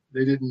 they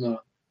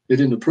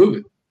didn't approve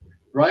it,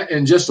 right?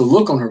 And just the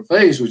look on her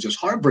face was just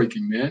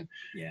heartbreaking, man.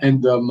 Yeah.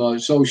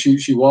 And so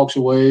she walks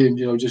away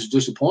and, just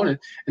disappointed.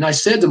 And I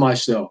said to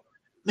myself,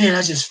 man,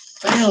 I just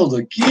failed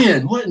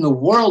again. What in the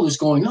world is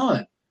going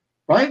on,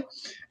 right?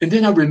 And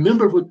then I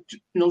remembered what,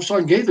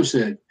 Sergeant Gaither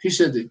said. He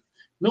said that,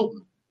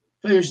 Milton,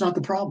 failure is not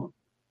the problem.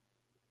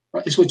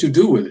 Right? It's what you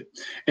do with it.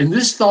 And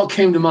this thought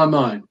came to my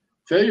mind.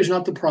 Failure is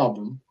not the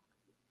problem.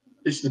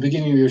 It's the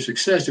beginning of your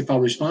success if I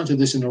respond to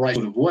this in the right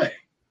sort of way.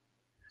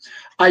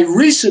 I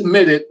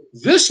resubmitted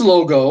this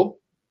logo,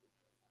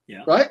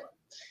 right?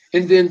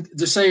 And then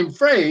the same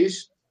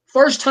phrase,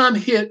 first time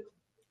hit,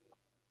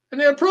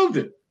 and they approved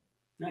it.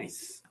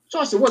 Nice. So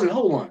I said, wait a minute,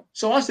 hold on.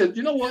 So I said,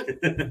 you know what?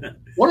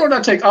 Why don't I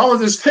take all of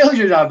this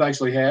failure that I've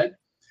actually had,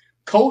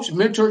 coach,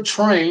 mentor,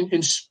 train,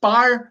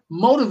 inspire,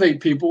 motivate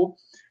people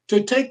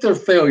to take their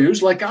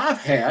failures like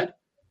I've had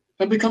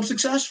and become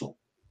successful.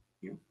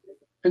 Yeah.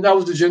 And that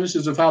was the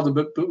genesis of how the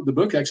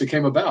book actually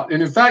came about.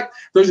 And in fact,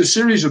 there's a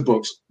series of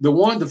books.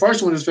 The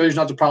first one is Failure is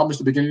Not the Problem, it's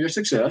the Beginning of Your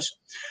Success.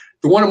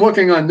 The one I'm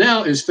working on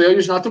now is Failure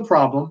is Not the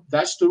Problem.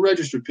 That's the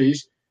registered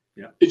piece.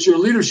 Yeah. It's Your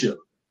Leadership.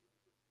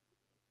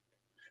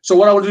 So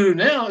what I want to do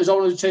now is I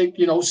want to take,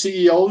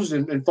 CEOs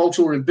and folks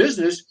who are in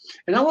business,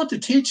 and I want to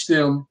teach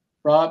them,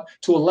 Rob,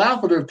 to allow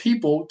for their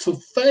people to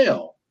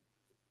fail.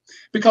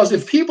 Because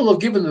if people are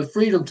given the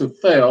freedom to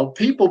fail,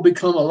 people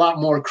become a lot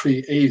more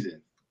creative.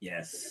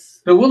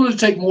 Yes. They're willing to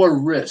take more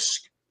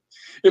risk.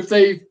 If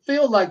they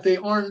feel like they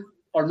are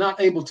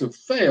not able to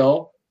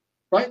fail,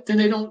 right, then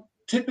they don't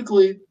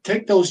typically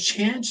take those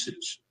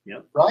chances.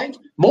 Yep. Right?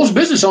 Most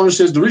business owners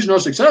says the reason they're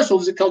successful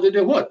is because they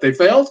did what? They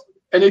failed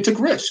and they took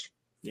risk.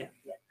 Yeah.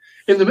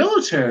 In the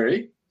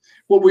military,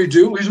 what we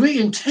do is we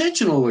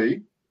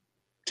intentionally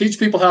teach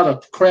people how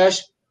to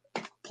crash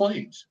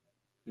planes.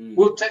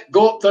 We'll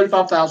go up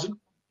 35,000,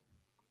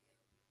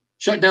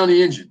 shut down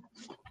the engine.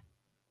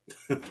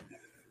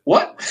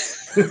 What?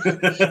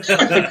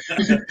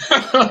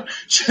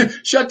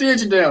 Shut the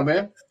engine down,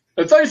 man.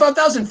 At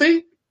 35,000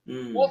 feet,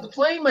 well, the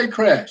plane may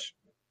crash.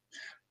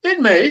 It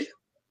may,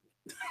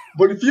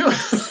 but if you,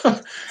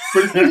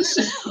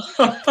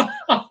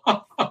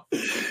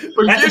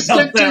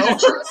 stick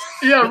to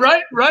your,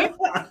 right.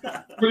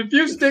 But if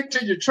you stick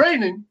to your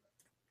training,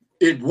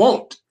 it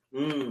won't.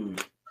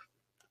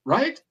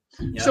 Right?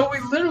 Yeah. So we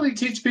literally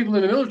teach people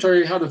in the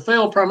military how to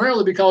fail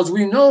primarily because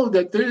we know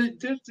that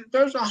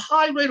there's a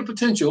high rate of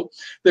potential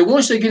that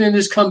once they get in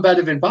this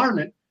combative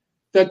environment,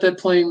 that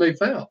plane may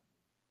fail.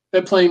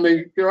 That plane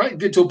may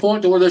get to a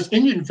point where there's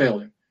engine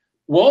failure.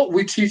 Well,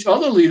 we teach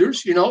other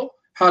leaders,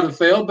 how to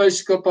fail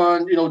based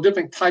upon,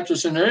 different types of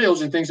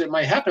scenarios and things that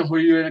might happen where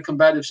you're in a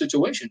combative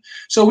situation.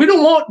 So we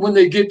don't want when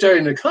they get there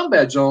in the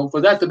combat zone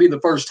for that to be the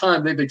first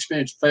time they've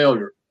experienced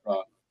failure.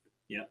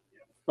 Yeah.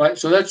 Right.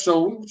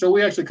 So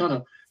we actually kind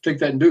of take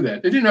that and do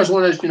that. And that's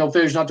one of those,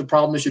 failure's not the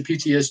problem, it's your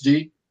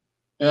PTSD.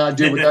 And I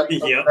deal with that,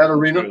 that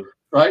arena. True.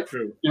 Right?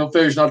 True.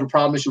 Failure's not the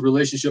problem, it's your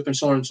relationship and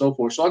so on and so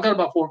forth. So I got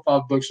about 4 or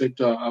 5 books that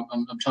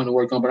I'm trying to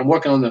work on, but I'm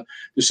working on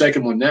the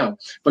second one now.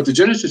 But the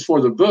genesis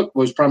for the book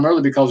was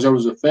primarily because there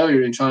was a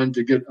failure in trying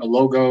to get a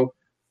logo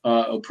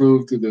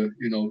approved through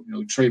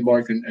the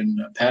trademark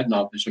and patent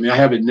office. I mean, I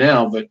have it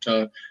now, but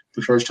the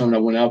first time I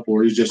went out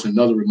for it was just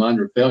another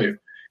reminder of failure.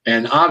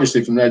 And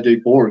obviously from that day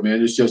forward,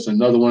 man, it's just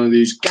another one of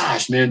these,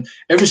 gosh, man,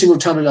 every single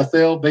time that I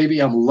fail, baby,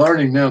 I'm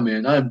learning now,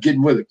 man. I'm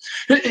getting with it.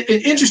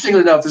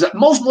 Interestingly enough, is that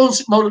most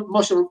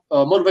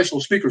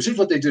motivational speakers, here's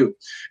what they do.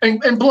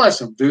 And bless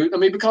them, dude. I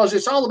mean, because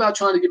it's all about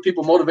trying to get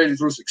people motivated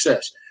through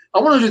success. I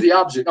want to do the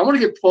opposite. I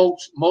want to get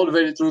folks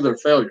motivated through their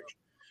failures.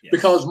 Yes.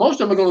 Because most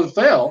of them are going to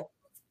fail,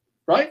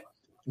 right?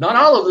 Not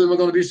all of them are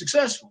going to be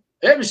successful.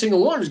 Every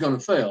single one is going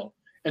to fail.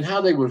 And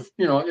how they were,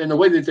 and the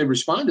way that they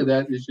respond to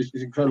that is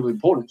incredibly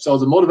important. So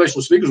the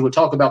motivational speakers will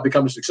talk about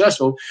becoming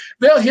successful.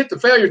 They'll hit the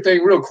failure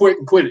thing real quick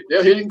and quit it.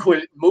 They'll hit it and quit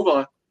it and move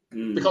on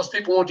because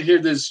people want to hear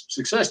this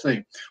success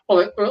thing.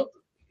 Well,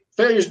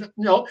 failures,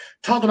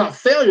 talk about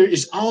failure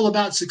is all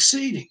about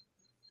succeeding,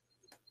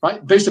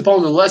 right? Based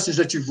upon the lessons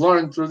that you've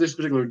learned through this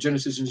particular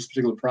genesis and this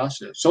particular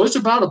process. So it's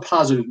about a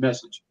positive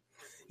message.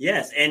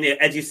 Yes, and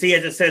as you see,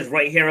 as it says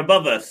right here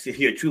above us,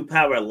 your true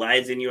power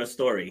lies in your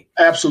story.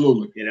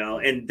 Absolutely.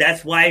 And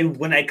that's why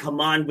when I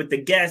come on with the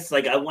guests,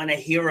 I want to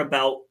hear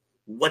about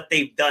what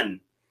they've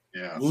done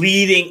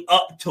leading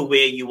up to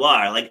where you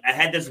are. I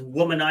had this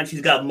woman on,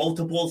 she's got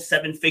multiple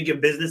 7-figure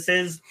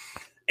businesses,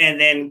 and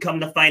then come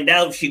to find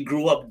out she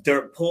grew up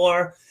dirt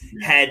poor,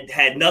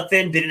 had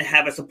nothing, didn't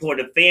have a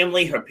supportive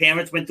family. Her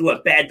parents went through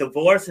a bad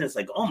divorce, and it's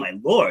oh my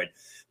Lord.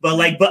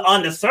 But but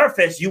on the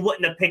surface, you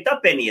wouldn't have picked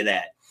up any of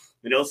that.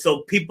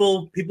 So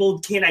people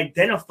can't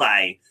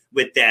identify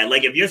with that.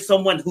 If you're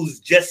someone who's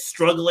just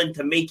struggling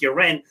to make your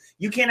rent,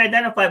 you can't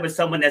identify with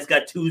someone that's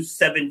got 2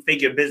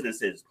 7-figure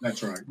businesses.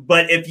 That's right.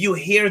 But if you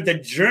hear the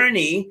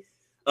journey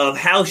of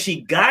how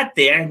she got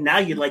there, now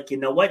you're you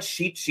know what?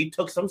 She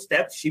took some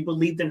steps. She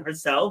believed in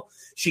herself.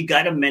 She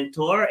got a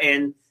mentor,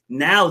 and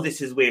now this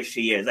is where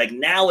she is.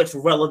 Now it's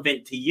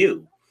relevant to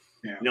you.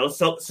 Yeah.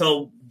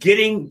 So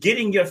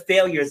getting your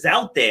failures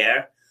out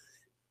there.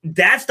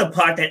 That's the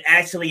part that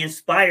actually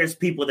inspires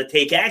people to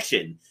take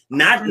action,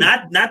 not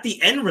the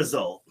end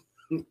result.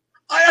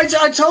 I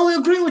totally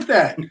agree with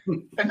that.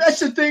 And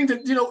that's the thing that,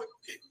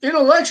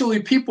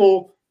 intellectually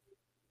people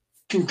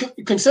can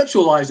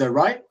conceptualize that,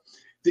 right?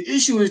 The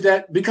issue is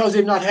that because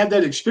they've not had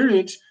that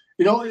experience,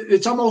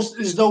 it's almost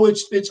as though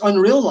it's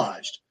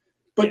unrealized.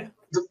 But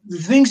the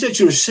things that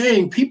you're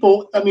saying,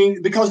 people,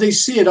 because they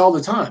see it all the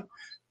time.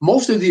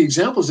 Most of the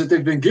examples that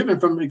they've been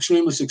given from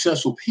extremely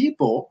successful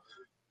people,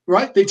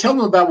 right? They tell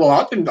them about, well,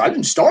 I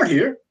didn't start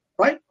here,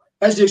 right?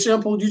 As the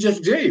example you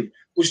just gave.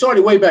 We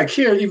started way back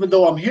here, even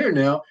though I'm here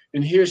now,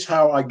 and here's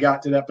how I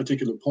got to that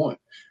particular point.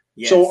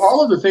 Yes. So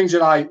all of the things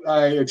that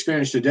I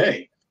experienced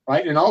today,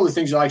 right, and all the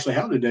things that I actually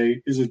have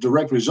today is a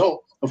direct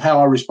result of how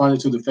I responded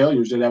to the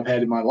failures that I've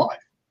had in my life.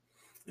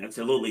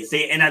 Absolutely.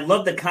 See, and I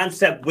love the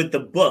concept with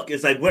the book.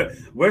 It's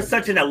we're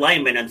such an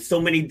alignment on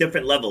so many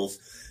different levels.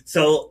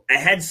 So I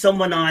had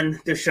someone on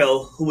the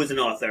show who was an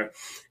author,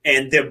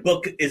 and their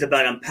book is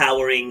about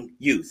empowering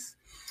youth.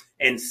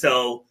 And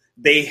so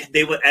they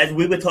were, as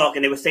we were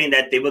talking, they were saying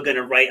that they were going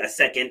to write a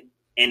second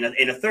and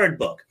a third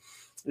book.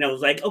 And I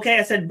was okay.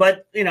 I said,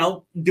 but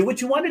do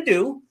what you want to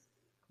do,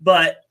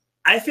 but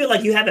I feel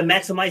like you haven't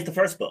maximized the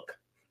first book.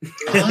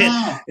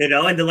 And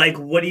they're like,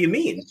 what do you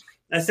mean?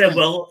 I said,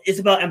 well, it's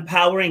about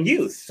empowering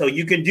youth. So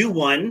you can do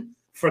one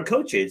for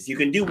coaches. You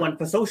can do one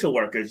for social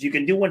workers. You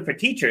can do one for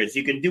teachers.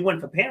 You can do one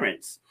for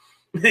parents.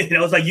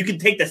 It's like you can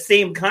take the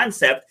same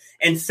concept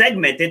and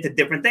segment it to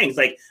different things.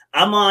 Like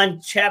I'm on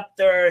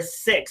chapter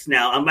 6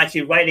 now. I'm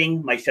actually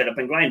writing my Shut Up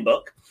and Grind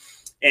book.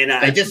 And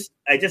I just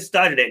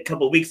started it a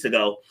couple of weeks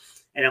ago.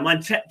 And I'm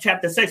on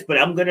chapter 6, but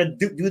I'm gonna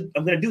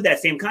do that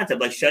same concept,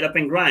 like shut up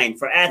and grind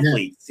for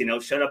athletes.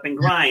 Shut up and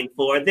grind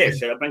for this,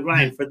 shut up and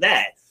grind for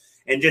that,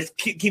 and just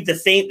keep the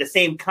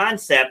same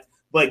concept,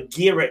 but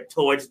gear it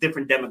towards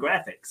different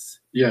demographics.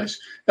 Yes,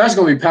 that's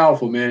going to be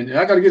powerful, man. And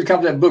I got to get a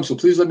copy of that book, so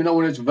please let me know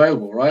when it's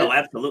available. Right? Oh,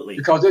 absolutely.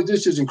 Because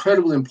this is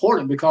incredibly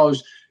important.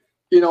 Because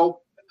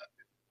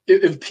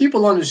if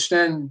people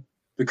understand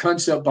the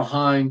concept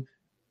behind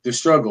the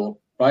struggle,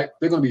 right,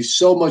 they're going to be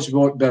so much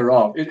more better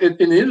off.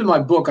 In the end of my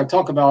book, I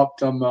talk about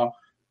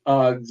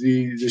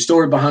the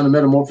story behind the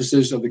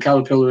metamorphosis of the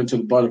caterpillar into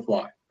the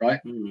butterfly, right?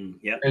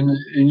 Yeah. And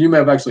you may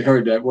have actually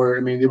heard that, where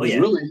it was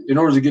really, in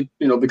order to get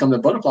become the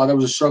butterfly, there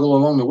was a struggle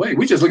along the way.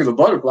 We just look at the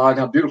butterfly and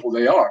how beautiful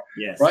they are,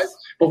 right?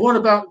 But what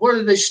about where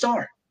did they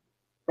start?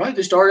 Right?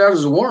 They started out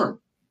as a worm,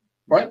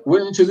 right?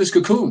 Went into this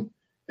cocoon,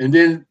 and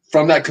then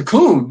from that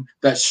cocoon,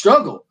 that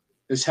struggle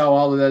is how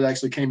all of that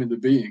actually came into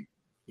being.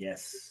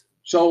 Yes.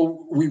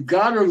 So we've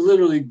got to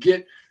literally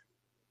get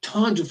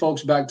tons of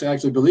folks back to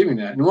actually believing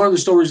that. And one of the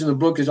stories in the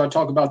book is I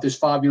talk about this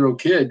 5-year-old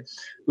kid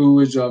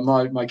who is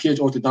my kid's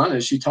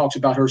orthodontist. She talks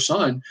about her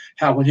son,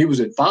 how when he was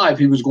at 5,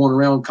 he was going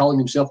around calling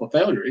himself a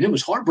failure. And it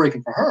was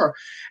heartbreaking for her.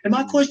 And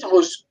my question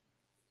was,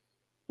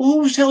 well, who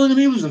was telling him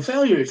he was a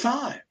failure at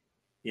 5?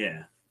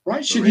 Yeah.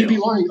 Right? Shouldn't he be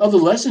learning other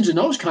lessons and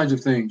those kinds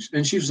of things?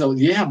 And she was like,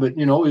 yeah, but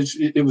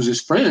it was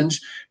his friends,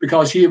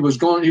 because he was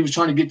trying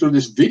to get through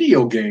this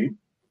video game.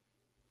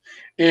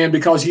 And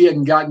because he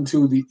hadn't gotten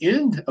to the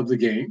end of the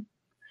game,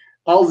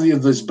 all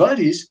of his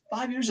buddies,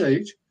 5 years of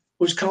age,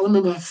 was calling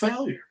him a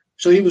failure.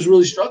 So he was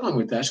really struggling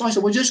with that. So I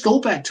said, well, just go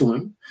back to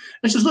him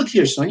and says, look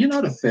here, son, you're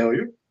not a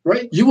failure,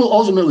 right? You will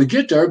ultimately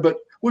get there, but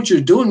what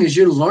you're doing is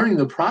you're learning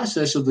the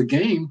process of the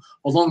game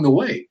along the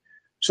way.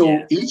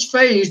 So each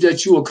phase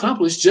that you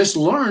accomplish, just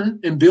learn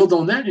and build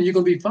on that, and you're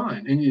going to be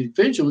fine. And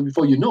eventually,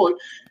 before you know it,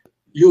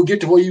 you'll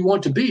get to where you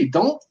want to be.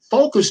 Don't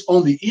focus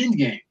on the end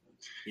game.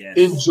 Yes.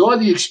 Enjoy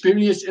the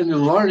experience and the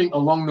learning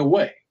along the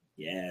way.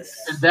 Yes.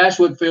 And that's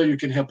what failure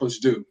can help us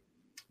do.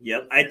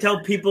 Yep. I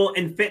tell people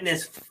in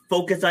fitness,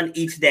 focus on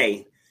each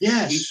day.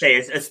 Yes. Each day,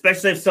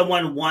 especially if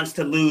someone wants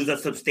to lose a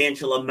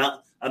substantial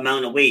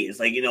amount of weight.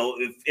 It's like,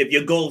 if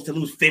your goal is to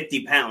lose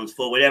 50 pounds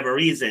for whatever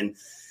reason,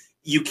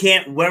 you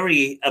can't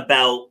worry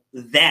about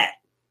that.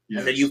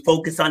 Yes. That you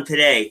focus on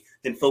today,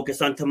 then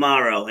focus on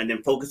tomorrow, and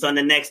then focus on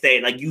the next day.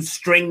 Like you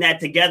string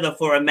that together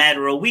for a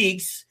matter of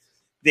weeks,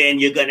 then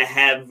you're going to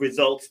have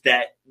results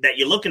that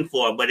you're looking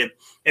for. But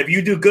if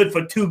you do good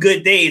for 2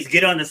 good days,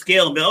 get on the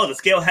scale and be, the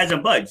scale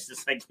hasn't budged.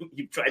 It's like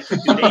you tried for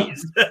 2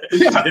 days. Right.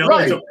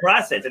 It's a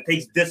process. It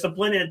takes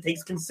discipline and it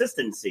takes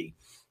consistency.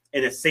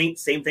 And the same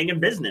thing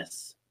in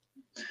business.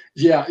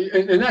 Yeah,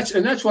 and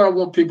that's what I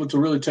want people to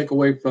really take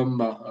away from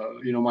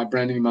my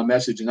branding and my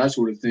message and that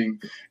sort of thing.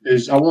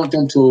 Is I want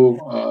them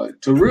to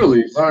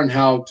really learn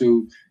how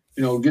to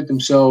get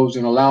themselves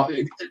and allow.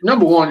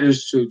 Number one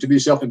is to be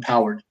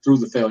self-empowered through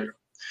the failure.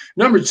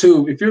 Number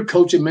 2, if you're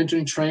coaching,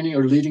 mentoring, training,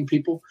 or leading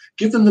people,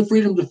 give them the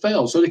freedom to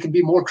fail so they can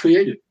be more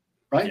creative,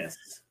 right?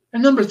 Yes.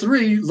 And number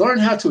 3, learn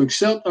how to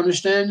accept,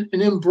 understand,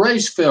 and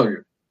embrace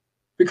failure.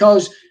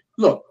 Because,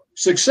 look,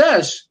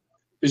 success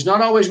is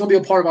not always going to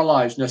be a part of our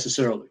lives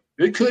necessarily.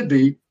 It could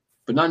be,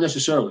 but not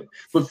necessarily.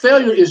 But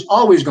failure is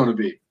always going to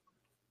be.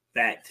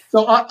 Fact.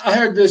 So I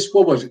heard this,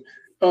 what was it?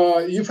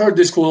 You've heard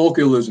this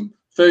colloquialism,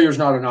 failure is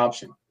not an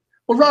option.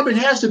 Well, Rob, it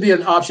has to be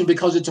an option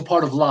because it's a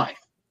part of life.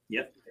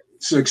 Yep.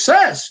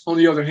 Success, on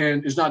the other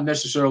hand, is not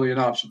necessarily an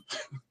option.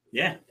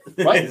 Yeah.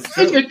 Right?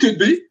 It could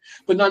be,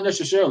 but not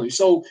necessarily.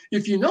 So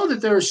if you know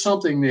that there is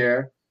something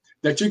there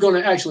that you're going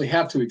to actually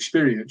have to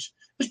experience,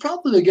 it's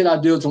probably a good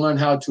idea to learn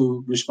how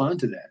to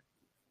respond to that.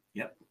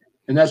 Yep.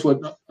 And that's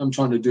what I'm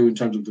trying to do in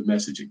terms of the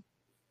messaging.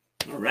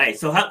 All right.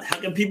 So how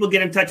can people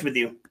get in touch with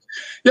you?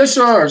 Yes,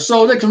 sir.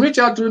 So they can reach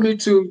out through me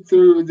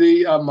through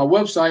the my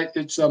website.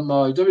 It's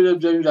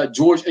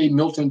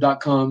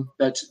www.georgeamilton.com.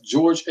 That's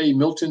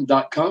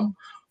georgeamilton.com.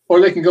 Or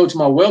they can go to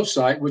my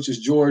website, which is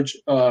George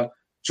at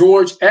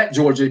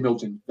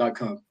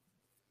georgeamilton.com.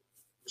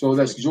 So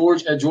that's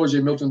George at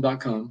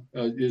georgeamilton.com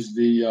is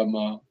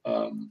the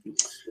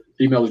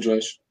email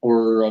address,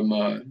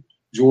 or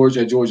George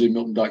at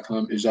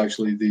georgeamilton.com is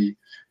actually the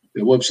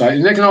website.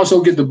 And they can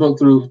also get the book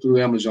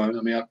through Amazon.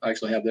 I mean, I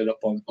actually have that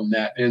up on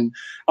that. And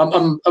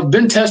I've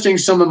been testing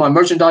some of my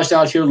merchandise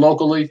out here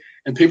locally,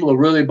 and people are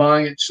really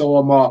buying it. So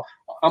I'm gonna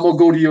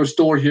go to your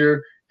store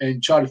here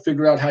and try to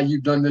figure out how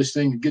you've done this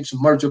thing and get some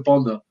merch up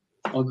on the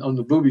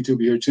Booby Tube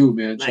here too,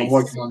 man. So nice. I'm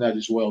working on that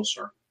as well,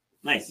 sir.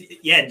 Nice.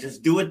 Yeah,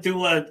 just do it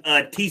through a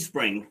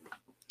Teespring.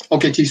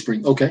 Okay,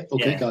 Teespring. Okay,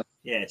 yeah. Got it.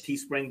 Yeah,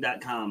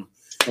 teespring.com.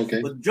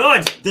 Okay. Well,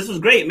 George, this was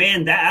great,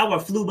 man. That hour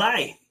flew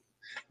by.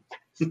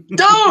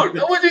 Dude, I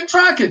wasn't even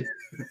tracking.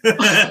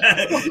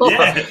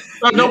 Yeah.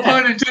 No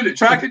pun intended.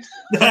 Tracking.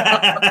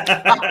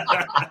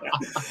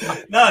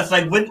 No, it's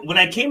like when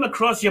I came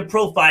across your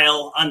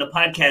profile on the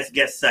podcast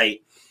guest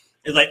site,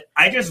 it's like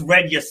I just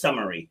read your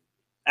summary.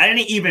 I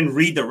didn't even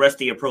read the rest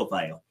of your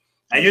profile.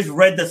 I just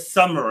read the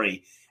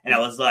summary, and I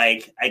was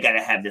like, I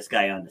gotta have this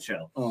guy on the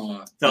show.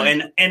 So,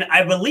 and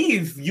I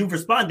believe you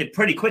responded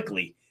pretty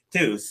quickly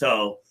too.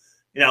 So,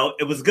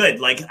 it was good.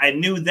 Like I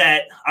knew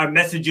that our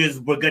messages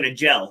were gonna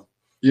gel.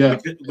 Yeah,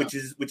 which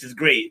is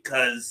great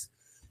because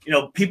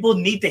people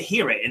need to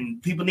hear it,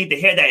 and people need to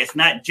hear that it's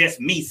not just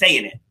me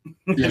saying it.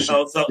 Yes,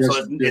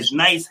 It's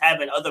nice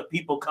having other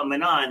people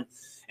coming on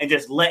and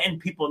just letting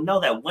people know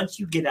that once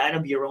you get out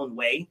of your own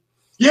way,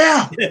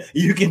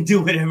 you can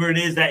do whatever it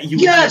is that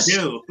you want to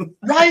do.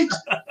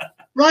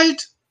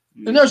 Right.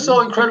 And that's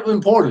so incredibly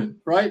important,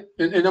 right?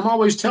 And I'm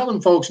always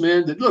telling folks,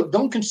 man, that look,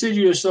 don't consider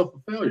yourself a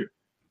failure,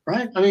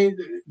 right? I mean,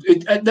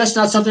 that's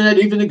not something that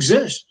even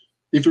exists.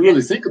 If you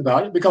really think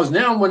about it, because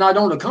now when I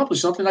don't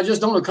accomplish something, I just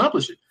don't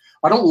accomplish it.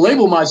 I don't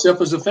label myself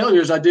as a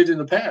failure as I did in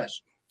the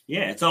past.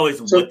 Yeah, it's always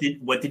what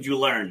did you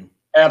learn?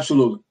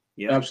 Absolutely.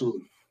 Yeah.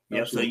 Absolutely.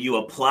 Yeah. So you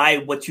apply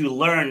what you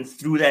learned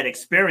through that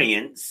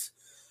experience,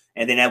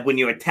 and then when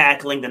you're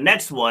tackling the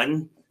next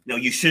one,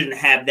 you shouldn't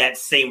have that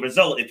same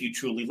result if you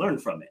truly learn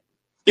from it.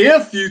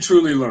 If you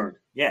truly learn.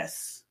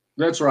 Yes.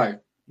 That's right.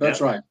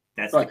 That's right.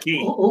 That's right. The key.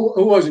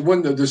 Who was it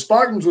when the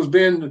Spartans was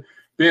being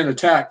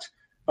attacked?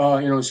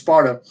 In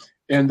Sparta.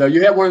 And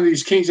you have one of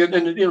these kings, and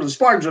the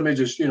Spartans, I mean,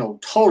 just,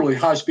 totally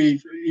high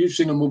speed. You've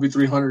seen the movie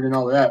 300 and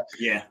all of that.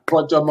 Yeah.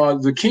 But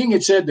the king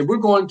had said that we're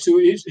going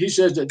to, he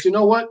says that, you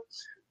know what?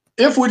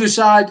 If we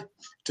decide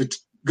to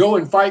go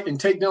and fight and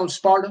take down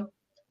Sparta,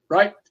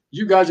 right,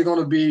 you guys are going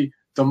to be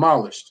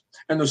demolished.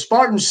 And the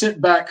Spartans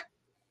sent back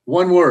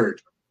one word,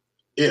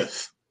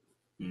 if.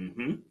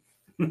 Mm-hmm.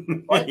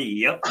 Right?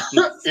 Yep.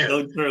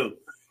 So true.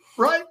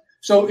 Right?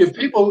 So if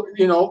people,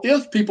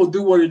 if people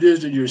do what it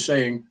is that you're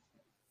saying,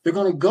 they're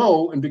going to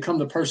go and become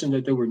the person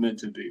that they were meant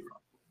to be.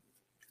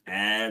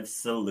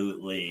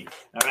 Absolutely.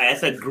 All right.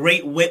 That's a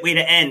great way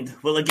to end.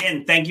 Well,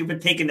 again, thank you for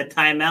taking the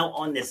time out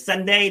on this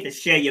Sunday to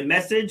share your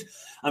message.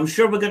 I'm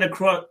sure we're going to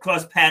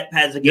cross paths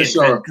again. Yes,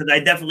 sir. Because I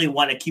definitely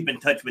want to keep in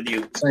touch with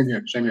you. Same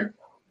here.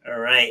 All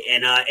right.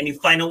 And any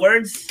final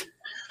words?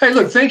 Hey,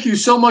 look, thank you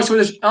so much for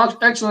this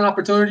excellent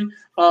opportunity.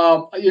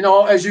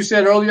 As you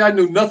said earlier, I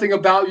knew nothing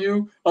about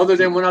you other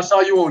than when I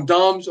saw you on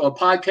Dom's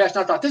podcast. And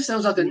I thought, this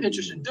sounds like an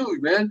interesting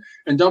dude, man.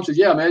 And Dom said,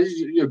 yeah, man,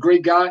 you're a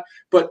great guy.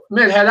 But,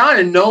 man, had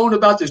I known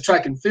about this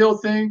track and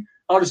field thing,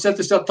 I would have set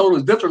this up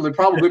totally differently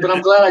probably. But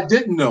I'm glad I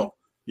didn't know.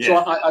 Yeah. So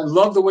I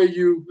love the way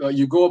you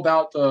go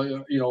about,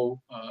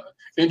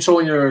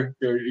 introing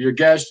your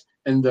guest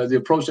and the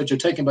approach that you're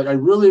taking. But I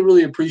really,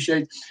 really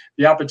appreciate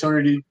the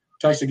opportunity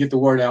to actually get the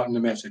word out in the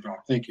message.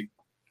 Thank you.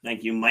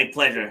 Thank you. My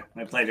pleasure.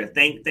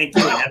 Thank you.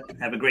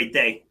 Have a great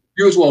day.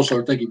 You as well,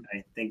 sir. Thank you.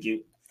 Right, thank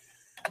you.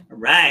 All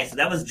right. So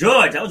that was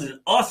George. That was an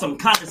awesome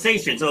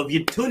conversation. So if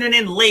you're tuning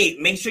in late,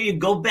 make sure you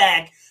go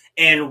back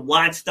and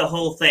watch the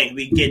whole thing.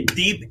 We get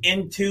deep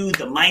into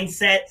the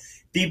mindset,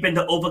 deep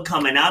into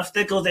overcoming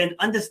obstacles and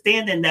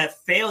understanding that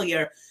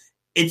failure,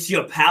 it's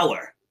your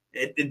power.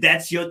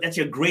 That's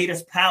your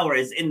greatest power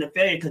is in the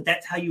failure because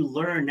that's how you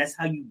learn. That's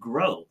how you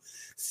grow.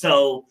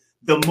 So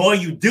the more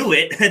you do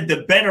it,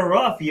 the better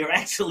off you're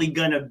actually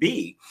going to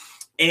be.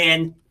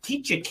 And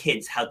teach your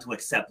kids how to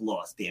accept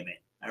loss, damn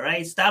it. All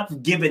right? Stop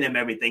giving them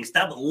everything.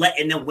 Stop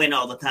letting them win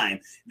all the time.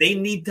 They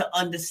need to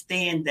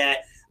understand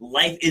that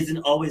life isn't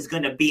always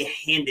going to be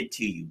handed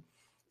to you.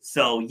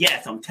 So,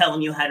 yes, I'm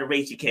telling you how to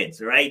raise your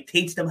kids, all right?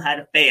 Teach them how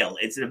to fail.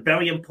 It's a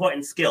very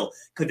important skill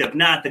because if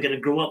not, they're going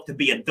to grow up to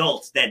be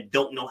adults that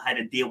don't know how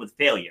to deal with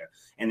failure.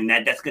 And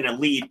then that's going to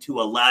lead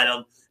to a lot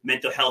of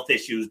mental health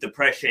issues,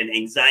 depression,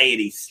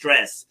 anxiety,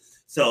 stress.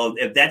 So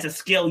if that's a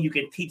skill you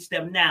can teach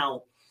them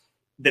now,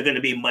 they're going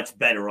to be much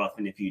better off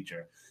in the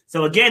future.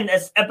 So again,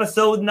 that's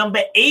episode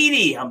number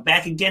 80. I'm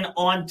back again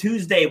on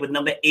Tuesday with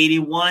number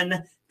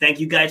 81. Thank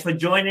you guys for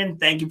joining.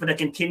 Thank you for the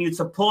continued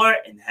support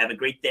and have a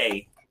great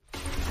day.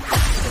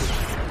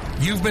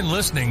 You've been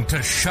listening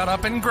to Shut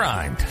Up and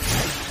Grind.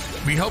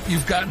 We hope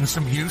you've gotten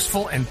some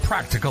useful and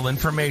practical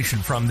information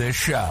from this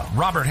show.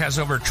 Robert has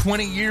over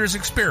 20 years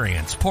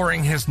experience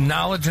pouring his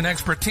knowledge and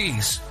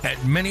expertise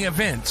at many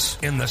events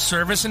in the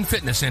service and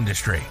fitness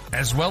industry,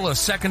 as well as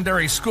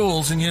secondary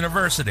schools and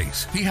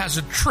universities. He has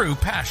a true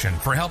passion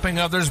for helping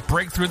others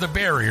break through the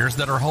barriers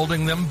that are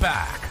holding them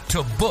back.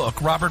 To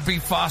book Robert B.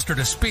 Foster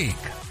to speak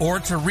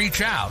or to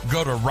reach out,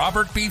 go to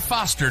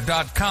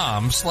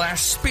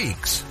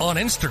robertbfoster.com/speaks, on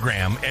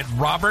Instagram at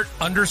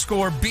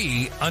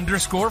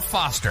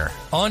Robert_B_Foster,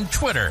 on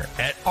Twitter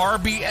at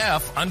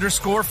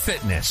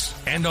RBF_fitness,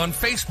 and on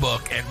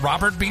Facebook at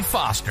Robert B.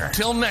 Foster.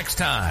 Till next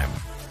time,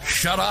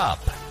 shut up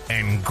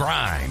and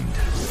grind.